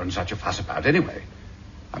 Don't know why you're in such a fuss about anyway.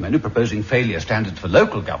 I'm only proposing failure standards for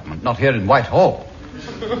local government, not here in Whitehall.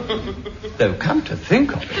 Though, come to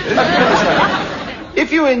think of it...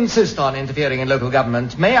 If you insist on interfering in local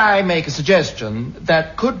government, may I make a suggestion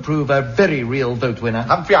that could prove a very real vote winner?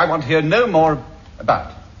 Humphrey, I want to hear no more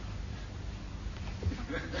about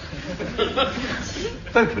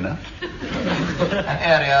vote winner? An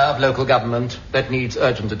area of local government that needs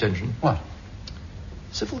urgent attention. What?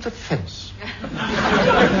 Civil defence.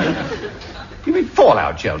 You mean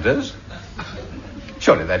fallout shelters?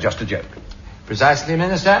 Surely they're just a joke. Precisely,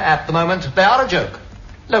 Minister. At the moment, they are a joke.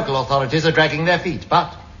 Local authorities are dragging their feet,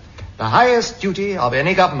 but the highest duty of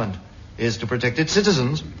any government is to protect its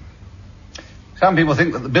citizens. Some people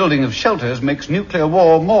think that the building of shelters makes nuclear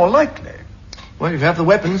war more likely. Well, if you have the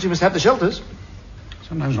weapons, you must have the shelters.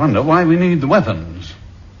 Sometimes wonder why we need the weapons.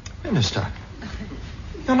 Minister,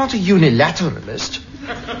 you're not a unilateralist.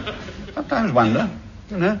 Sometimes wonder,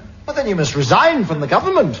 you know. Well, then you must resign from the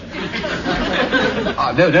government.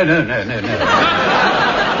 Oh, no.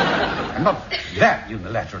 I'm not that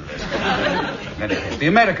unilateralist. In any case, the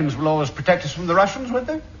Americans will always protect us from the Russians, won't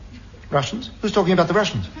they? Russians? Who's talking about the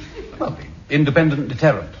Russians? Well, the independent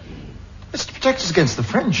deterrent. It's to protect us against the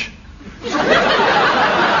French.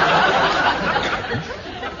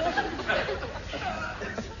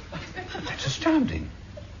 That's astounding.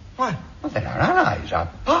 Why? Well, they're our allies,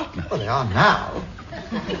 our partners. Well, they are now.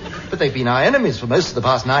 But they've been our enemies for most of the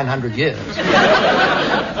past 900 years.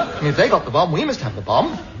 If they got the bomb, we must have the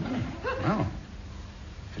bomb. Well,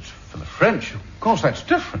 if it's for the French, of course that's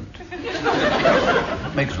different.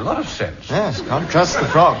 That makes a lot of sense. Yes, can't trust the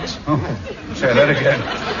frogs. Oh, say that again.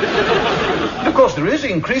 And of course, there is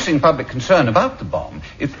increasing public concern about the bomb.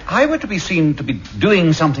 If I were to be seen to be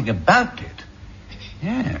doing something about it...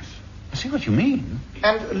 Yes, I see what you mean.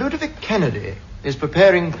 And Ludovic Kennedy is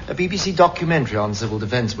preparing a BBC documentary on civil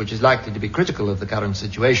defence, which is likely to be critical of the current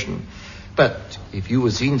situation. But if you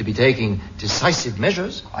were seen to be taking decisive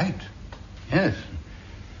measures... Quite. Yes.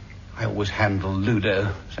 I always handle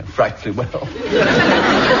Ludo so frightfully well.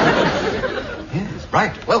 Yes,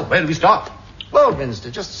 right. Well, where do we start? Well, Minister,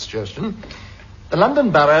 just a suggestion. The London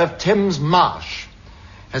Borough of Thames Marsh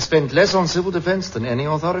has spent less on civil defence than any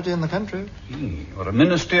authority in the country. Or a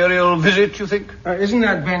ministerial visit, you think? Isn't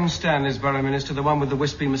that Ben Stanley's borough minister, the one with the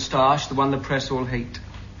wispy moustache, the one the press all hate?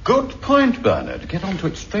 Good point, Bernard. Get onto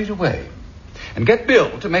it straight away. And get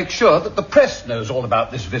Bill to make sure that the press knows all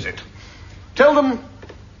about this visit. Tell them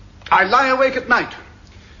I lie awake at night,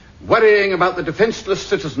 worrying about the defenceless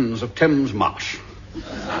citizens of Thames Marsh.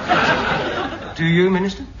 Do you,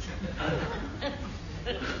 Minister?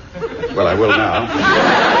 Well, I will now.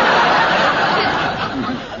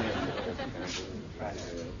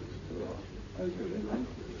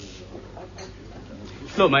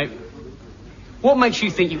 Look, mate, what makes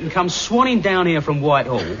you think you can come swanning down here from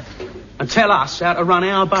Whitehall and tell us how to run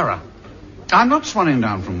our borough? I'm not swanning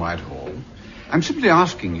down from Whitehall. I'm simply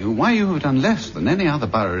asking you why you have done less than any other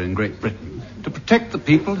borough in Great Britain to protect the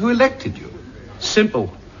people who elected you. Simple.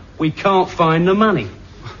 We can't find the money.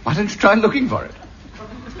 Why don't you try looking for it?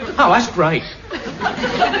 Oh, that's great.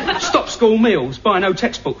 Stop school meals, buy no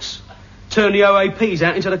textbooks, turn the OAPs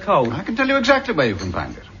out into the cold. I can tell you exactly where you can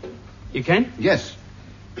find it. You can? Yes.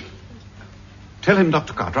 Tell him,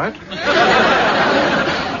 Dr. Cartwright.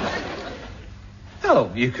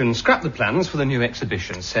 Well, you can scrap the plans for the new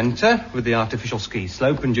exhibition centre with the artificial ski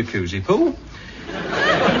slope and jacuzzi pool.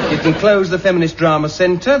 You can close the Feminist Drama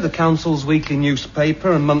Centre, the Council's weekly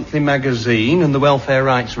newspaper and monthly magazine, and the Welfare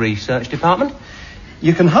Rights Research Department.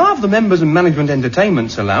 You can halve the members and management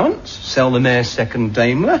entertainments allowance, sell the mayor's second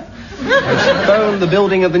Daimler, postpone the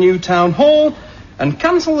building of the new town hall, and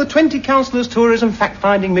cancel the 20 councillors' tourism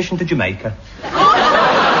fact-finding mission to Jamaica.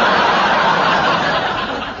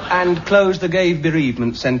 And close the gay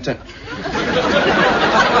bereavement centre.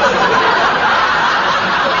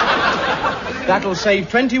 That'll save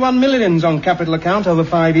 21 millions on capital account over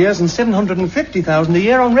 5 years and 750,000 a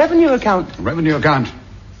year on revenue account. Revenue account?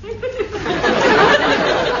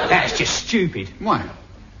 That's just stupid. Why?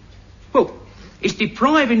 Well, it's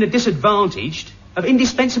depriving the disadvantaged of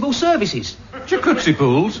indispensable services. Jacuzzi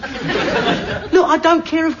pools? Look, I don't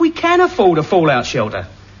care if we can afford a fallout shelter.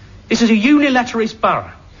 This is a unilateralist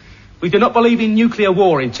borough. We do not believe in nuclear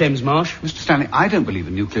war in Thames Marsh. Mr. Stanley, I don't believe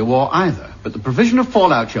in nuclear war either, but the provision of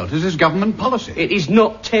fallout shelters is government policy. It is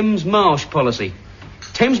not Thames Marsh policy.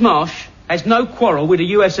 Thames Marsh has no quarrel with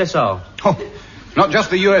the USSR. Oh, not just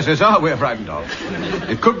the USSR we're frightened of.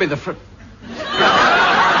 It could be the...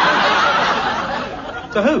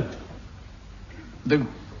 To who? The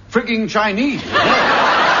frigging Chinese.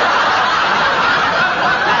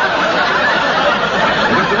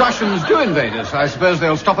 Russians do invade us, I suppose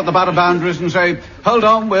they'll stop at the borough boundaries and say, hold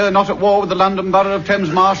on, we're not at war with the London Borough of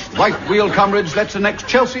Thames Marsh. Right wheel Cumberridge, let's annex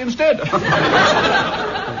Chelsea instead.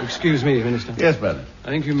 Excuse me, Minister. Yes, brother. I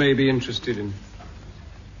think you may be interested in...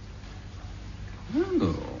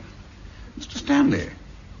 Oh, Mr. Stanley.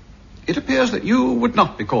 It appears that you would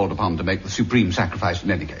not be called upon to make the supreme sacrifice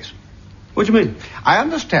in any case. What do you mean? I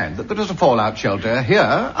understand that there is a fallout shelter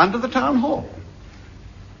here under the town hall.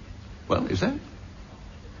 Well, is there?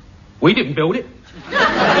 We didn't build it.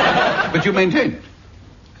 But you maintain it.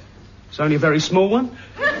 It's only a very small one.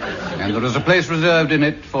 And there is a place reserved in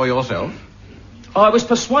it for yourself. I was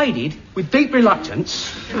persuaded, with deep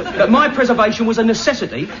reluctance, that my preservation was a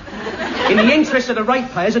necessity in the interest of the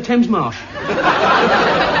ratepayers of Thames Marsh.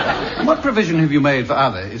 And what provision have you made for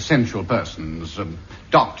other essential persons?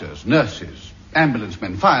 Doctors, nurses, ambulance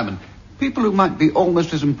men, firemen, people who might be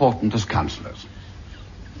almost as important as councillors.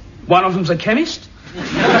 One of them's a chemist.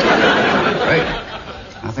 Great.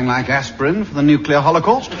 Nothing like aspirin for the nuclear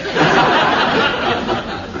holocaust.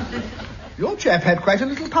 Your chap had quite a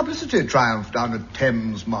little publicity triumph down at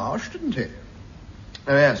Thames Marsh, didn't he?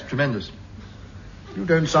 Oh, yes, tremendous. You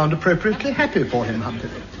don't sound appropriately happy for him, Humphrey.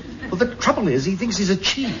 Well, the trouble is, he thinks he's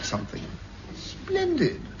achieved something.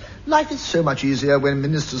 Splendid. Life is so much easier when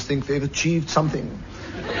ministers think they've achieved something.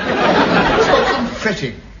 Stop some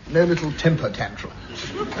fretting. No little temper tantrums.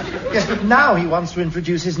 Yes, but now he wants to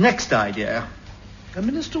introduce his next idea. A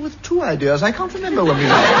minister with two ideas. I can't remember when we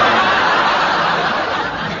last...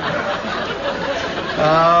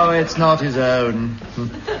 Oh, it's not his own.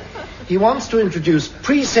 He wants to introduce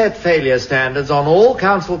preset failure standards on all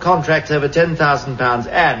council contracts over £10,000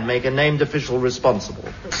 and make a named official responsible.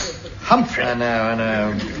 Humphrey. I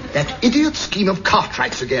know. That idiot scheme of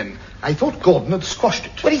Cartwright's again. I thought Gordon had squashed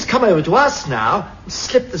it. Well, he's come over to us now and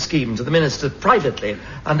slipped the scheme to the minister privately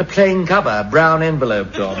under plain cover, brown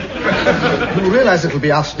envelope job. You realise it'll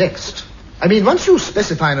be us next. I mean, once you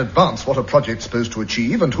specify in advance what a project's supposed to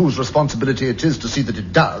achieve and whose responsibility it is to see that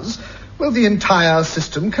it does, well, the entire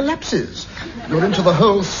system collapses. You're into the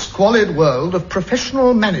whole squalid world of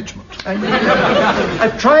professional management.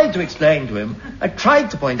 I've tried to explain to him. I tried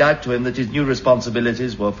to point out to him that his new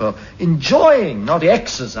responsibilities were for enjoying, not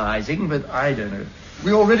exercising, but I don't know.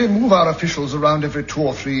 We already move our officials around every 2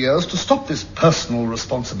 or 3 years to stop this personal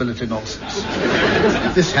responsibility nonsense.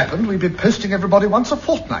 If this happened, we'd be posting everybody once a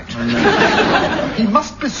fortnight. He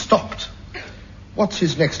must be stopped. What's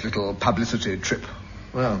his next little publicity trip?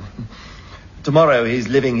 Well, tomorrow he's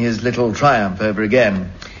living his little triumph over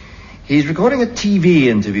again. He's recording a TV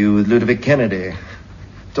interview with Ludovic Kennedy.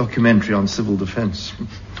 Documentary on civil defence.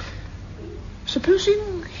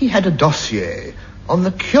 Supposing he had a dossier on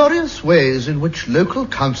the curious ways in which local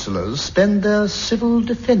councillors spend their civil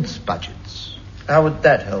defence budgets. How would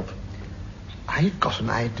that help? I've got an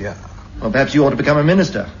idea. Well, perhaps you ought to become a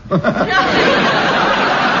minister. That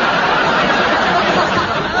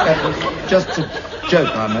was just a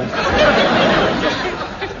joke, Arnold.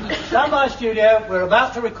 Stand by, studio. We're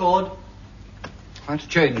about to record. Quite a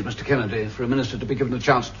change, Mr. Kennedy, for a minister to be given a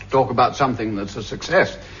chance to talk about something that's a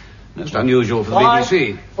success. Most unusual for the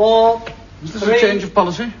BBC. 5, 4, Is this a change of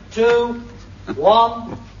policy? 2,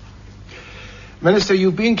 1. Minister,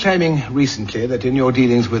 you've been claiming recently that in your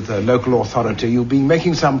dealings with the local authority you've been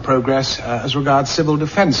making some progress as regards civil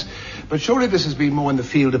defence. But surely this has been more in the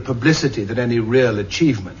field of publicity than any real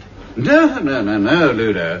achievement. No,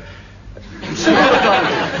 Ludo. Civil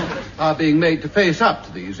authorities are being made to face up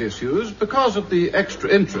to these issues because of the extra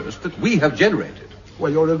interest that we have generated.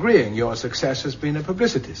 Well, you're agreeing your success has been a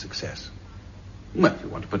publicity success. Well, if you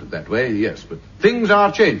want to put it that way, yes, but things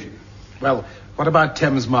are changing. Well, what about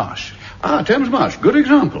Thames Marsh? Thames Marsh, good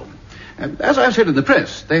example. As I've said in the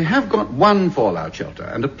press, they have got one fallout shelter,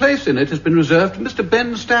 and a place in it has been reserved to Mr.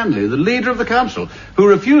 Ben Stanley, the leader of the council, who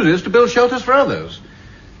refuses to build shelters for others.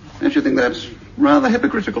 Don't you think that's rather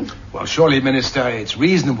hypocritical? Well, surely, Minister, it's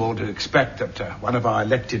reasonable to expect that one of our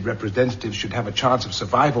elected representatives should have a chance of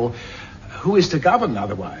survival. Who is to govern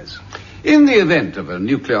otherwise? In the event of a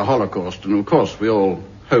nuclear holocaust, and of course we all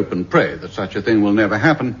hope and pray that such a thing will never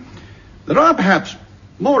happen, there are perhaps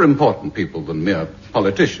more important people than mere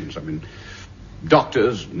politicians. I mean,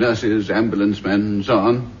 doctors, nurses, ambulance men, and so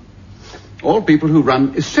on. All people who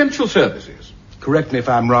run essential services. Correct me if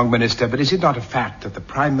I'm wrong, Minister, but is it not a fact that the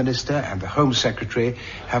Prime Minister and the Home Secretary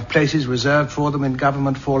have places reserved for them in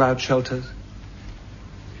government fallout shelters?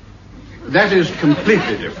 That is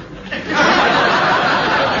completely different.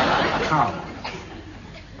 How?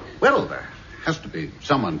 Well, there has to be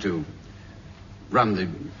someone to run the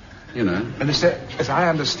you know. Minister, as I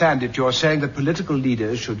understand it, you're saying that political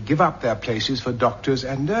leaders should give up their places for doctors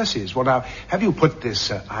and nurses. Well, now, have you put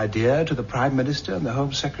this idea to the Prime Minister and the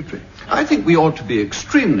Home Secretary? I think we ought to be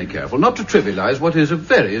extremely careful not to trivialize what is a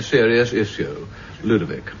very serious issue,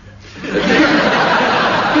 Ludovic.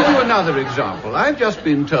 Give you another example. I've just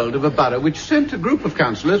been told of a borough which sent a group of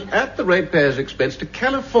councillors at the ratepayers' expense to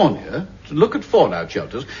California to look at fallout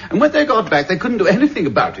shelters, and when they got back they couldn't do anything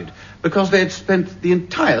about it because they had spent the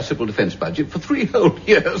entire civil defence budget for 3 whole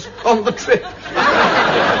years on the trip.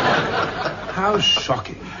 How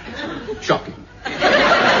shocking. Shocking.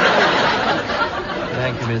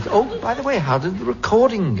 Thank you, Minister. Oh, by the way, how did the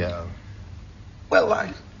recording go? Well,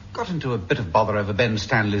 I got into a bit of bother over Ben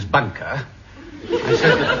Stanley's bunker. I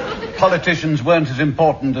said that politicians weren't as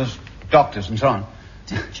important as doctors and so on.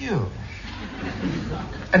 Did you?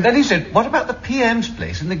 And then he said, what about the PM's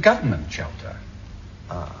place in the government shelter?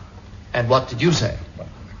 And what did you say? Well,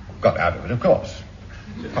 got out of it, of course.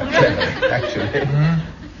 Quite clever, actually.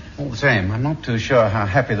 All the same, I'm not too sure how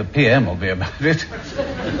happy the PM will be about it.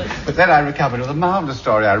 But then I recovered with a marvellous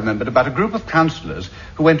story I remembered about a group of councillors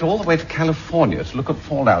who went all the way to California to look at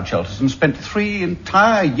fallout shelters and spent 3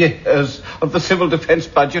 entire years of the civil defence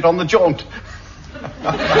budget on the jaunt.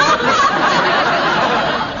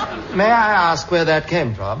 May I ask where that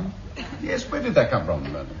came from? Yes, where did that come from,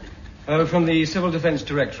 Madam? From the Civil Defence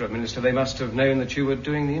Directorate, Minister. They must have known that you were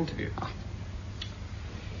doing the interview.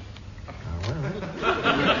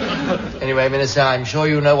 Anyway, Minister, I'm sure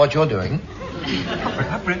you know what you're doing.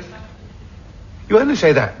 Humphrey. You only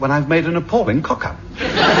say that when I've made an appalling cock-up.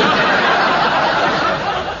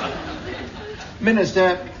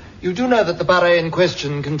 Minister, you do know that the borough in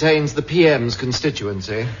question contains the PM's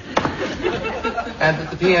constituency, and that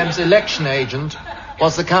the PM's election agent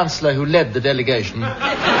was the councillor who led the delegation.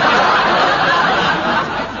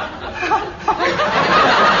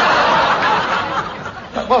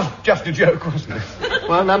 That was just a joke, wasn't it?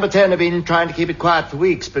 Well, Number 10 have been trying to keep it quiet for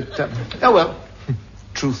weeks, but, oh well,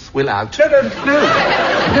 truth will out.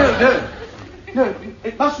 No,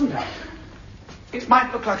 it mustn't out. It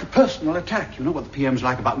might look like a personal attack. You know what the PM's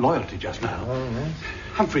like about loyalty just now. Oh, yes.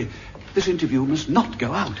 Humphrey, this interview must not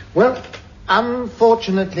go out. Well,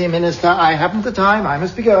 unfortunately, Minister, I haven't the time. I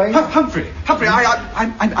must be going. Humphrey,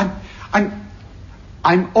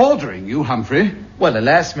 I'm ordering you, Humphrey. Well,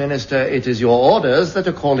 alas, Minister, it is your orders that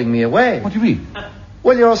are calling me away. What do you mean?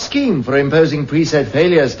 Well, your scheme for imposing preset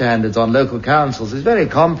failure standards on local councils is very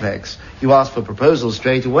complex. You ask for proposals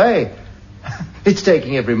straight away. It's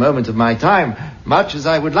taking every moment of my time, much as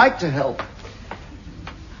I would like to help.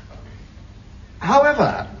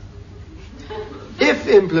 However, if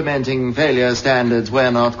implementing failure standards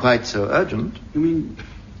were not quite so urgent... You mean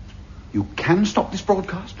you can stop this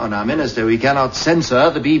broadcast? Oh, now, Minister, we cannot censor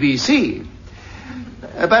the BBC.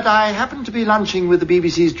 But I happen to be lunching with the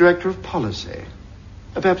BBC's Director of Policy.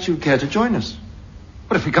 Perhaps you'd care to join us.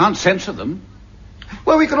 But if we can't censor them...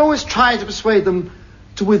 Well, we can always try to persuade them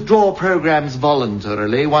to withdraw programs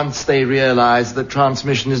voluntarily once they realise that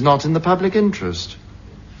transmission is not in the public interest.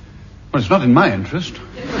 Well, it's not in my interest.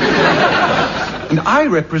 And I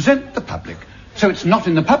represent the public, so it's not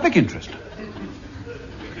in the public interest.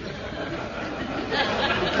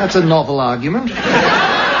 That's a novel argument.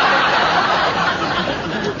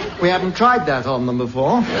 We haven't tried that on them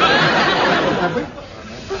before, have we?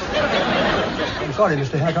 I'm sorry,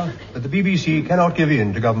 Mr. Hacker, but the BBC cannot give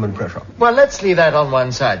in to government pressure. Well, let's leave that on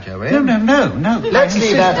one side, shall we? No. Let's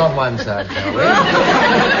leave that on one side, shall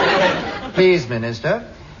we? Please, Minister.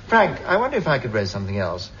 Frank, I wonder if I could raise something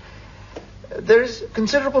else. There is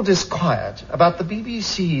considerable disquiet about the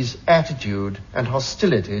BBC's attitude and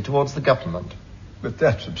hostility towards the government. But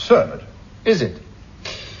that's absurd. Is it?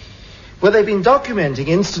 Well, they've been documenting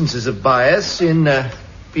instances of bias in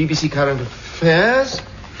BBC Current Affairs.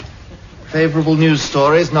 Favourable news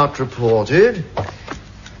stories not reported.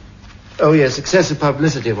 Oh, yes, excessive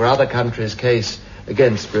publicity for other countries' case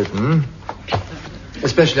against Britain,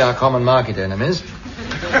 especially our common market enemies.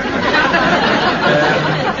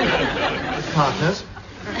 Partners.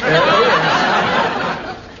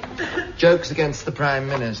 Jokes against the Prime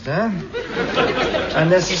Minister.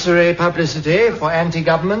 Unnecessary publicity for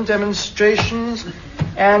anti-government demonstrations.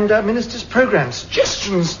 And Minister's programme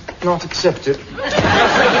suggestions not accepted.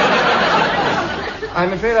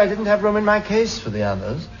 I'm afraid I didn't have room in my case for the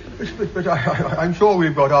others. But I'm sure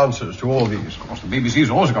we've got answers to all these. Of course, the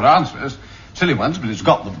BBC's always got answers. Silly ones, but it's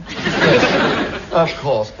got them. Yes, of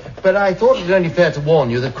course. But I thought it only fair to warn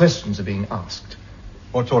you that questions are being asked.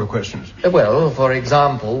 What sort of questions? Well, for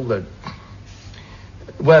example, that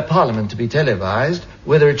were Parliament to be televised,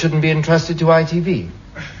 whether it shouldn't be entrusted to ITV.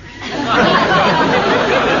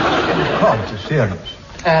 quite serious.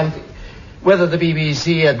 And whether the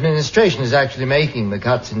BBC administration is actually making the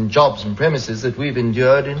cuts in jobs and premises that we've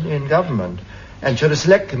endured in government. And should a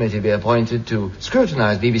select committee be appointed to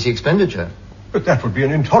scrutinise BBC expenditure? But that would be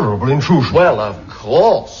an intolerable intrusion. Well, of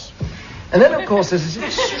course. And then, of course, there's this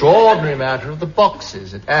extraordinary matter of the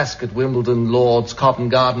boxes at Ascot, Wimbledon, Lord's, Covent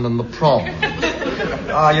Garden and the Prom.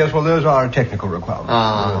 Yes, well, those are technical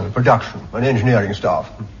requirements. Production and engineering staff.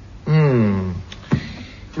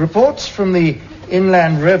 Reports from the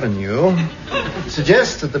Inland Revenue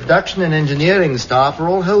suggest that the production and engineering staff are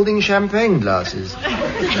all holding champagne glasses.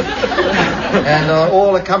 And are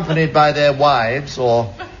all accompanied by their wives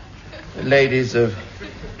or ladies of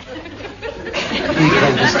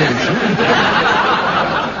equal distinction.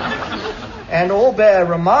 And all bear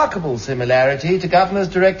remarkable similarity to governors,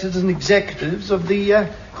 directors and executives of the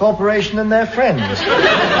corporation and their friends.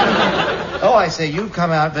 Oh, I say, you've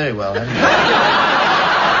come out very well, haven't you?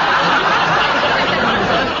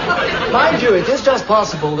 Mind you, it is just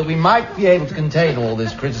possible that we might be able to contain all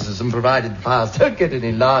this criticism, provided the files don't get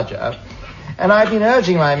any larger. And I've been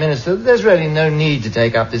urging my minister that there's really no need to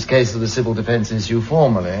take up this case of the civil defence issue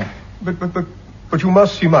formally. But you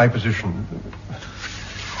must see my position.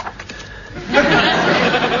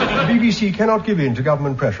 The BBC cannot give in to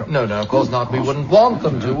government pressure. No, of course not. We wouldn't want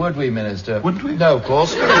them to, would we, Minister? Wouldn't we? No, of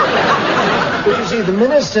course. But you see, the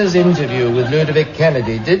Minister's interview with Ludovic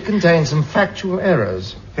Kennedy did contain some factual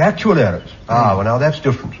errors. Factual errors? Well, now that's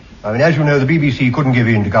different. I mean, as you know, the BBC couldn't give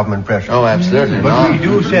in to government pressure. Oh, absolutely but not. We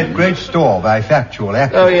do set great store by factual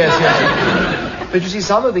accuracy. Oh, yes. But you see,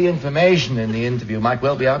 some of the information in the interview might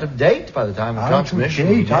well be out of date by the time of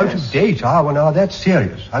transmission. Out of date? Well, now that's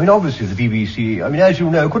serious. I mean, obviously the BBC, as you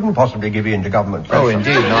know, couldn't possibly give in to government pressure. Oh,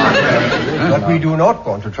 indeed not. But we do not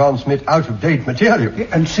want to transmit out-of-date material.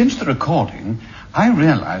 And since the recording, I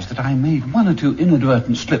realized that I made one or two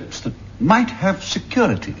inadvertent slips that might have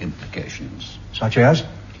security implications. Such as?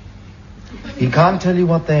 He can't tell you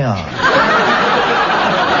what they are.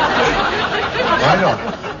 Why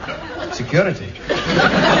not? Security.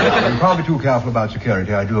 I'm probably too careful about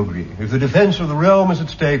security, I do agree. If the defence of the realm is at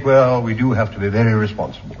stake, well, we do have to be very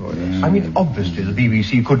responsible. Oh, yes. I mean, obviously the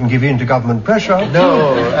BBC couldn't give in to government pressure.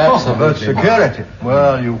 No, absolutely. But security,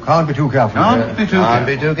 well, you can't be too careful. Can't be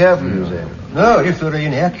too careful, you say. No, if there are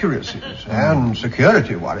inaccuracies and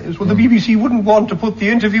security worries, well, the BBC wouldn't want to put the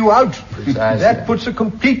interview out. Precisely. That puts a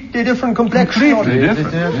completely different complexion on it.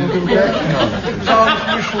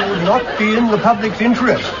 Transmission would not be in the public's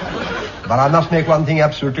interest. But I must make one thing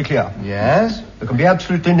absolutely clear. Yes? There can be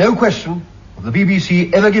absolutely no question of the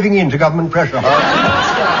BBC ever giving in to government pressure.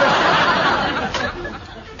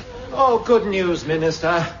 Oh, good news,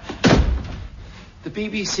 Minister. The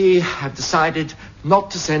BBC have decided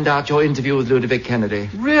not to send out your interview with Ludovic Kennedy.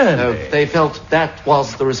 Really? No, they felt that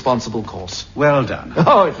was the responsible course. Well done.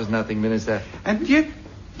 Oh, it was nothing, Minister. And yet,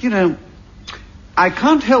 I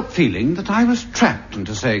can't help feeling that I was trapped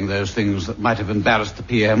into saying those things that might have embarrassed the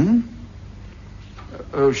PM.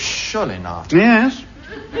 Oh, surely not. Yes.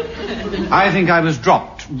 I think I was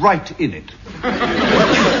dropped right in it.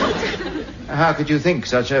 How could you think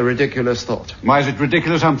such a ridiculous thought? Why is it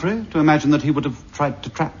ridiculous, Humphrey, to imagine that he would have tried to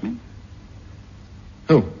trap me?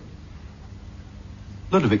 Who?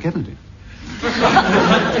 Ludovic Kennedy.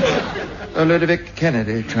 Oh, Ludovic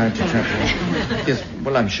Kennedy tried to trap me. Yes,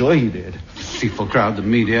 well, I'm sure he did. Deceitful crowd, the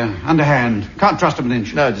media. Underhand. Can't trust them an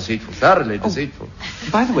inch. No, deceitful. Thoroughly deceitful.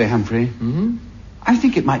 By the way, Humphrey, I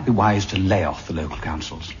think it might be wise to lay off the local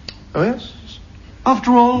councils. Oh, yes?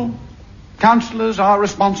 After all, councillors are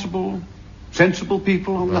responsible, sensible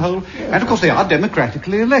people on the whole. And, of course, they are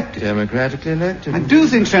democratically elected. Democratically elected. I do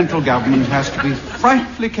think central government has to be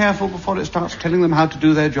frightfully careful before it starts telling them how to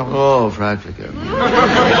do their job. Oh, frightfully careful.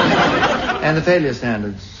 And the failure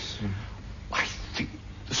standards? I think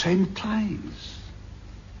the same applies.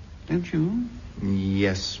 Don't you?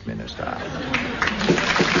 Yes, Minister.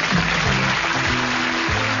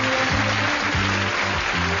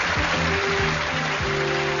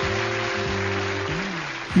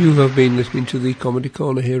 You have been listening to the Comedy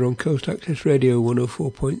Corner here on Coast Access Radio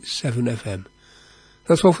 104.7 FM.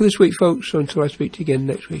 That's all for this week, folks, so until I speak to you again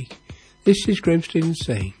next week, this is Graham Stevens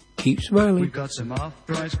saying, keep smiling. We've got some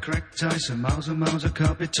off-price crack ties, some miles and miles of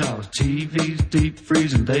carpet tiles, TVs, deep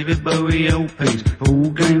freeze and David Bowie LPs,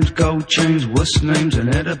 pool games, gold chains, worst names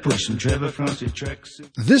and Edda Push and Trevor Francis tracks.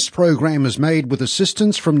 This program is made with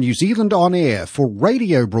assistance from New Zealand On Air for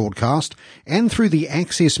radio broadcast and through the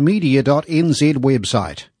accessmedia.nz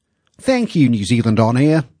website. Thank you, New Zealand On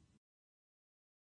Air.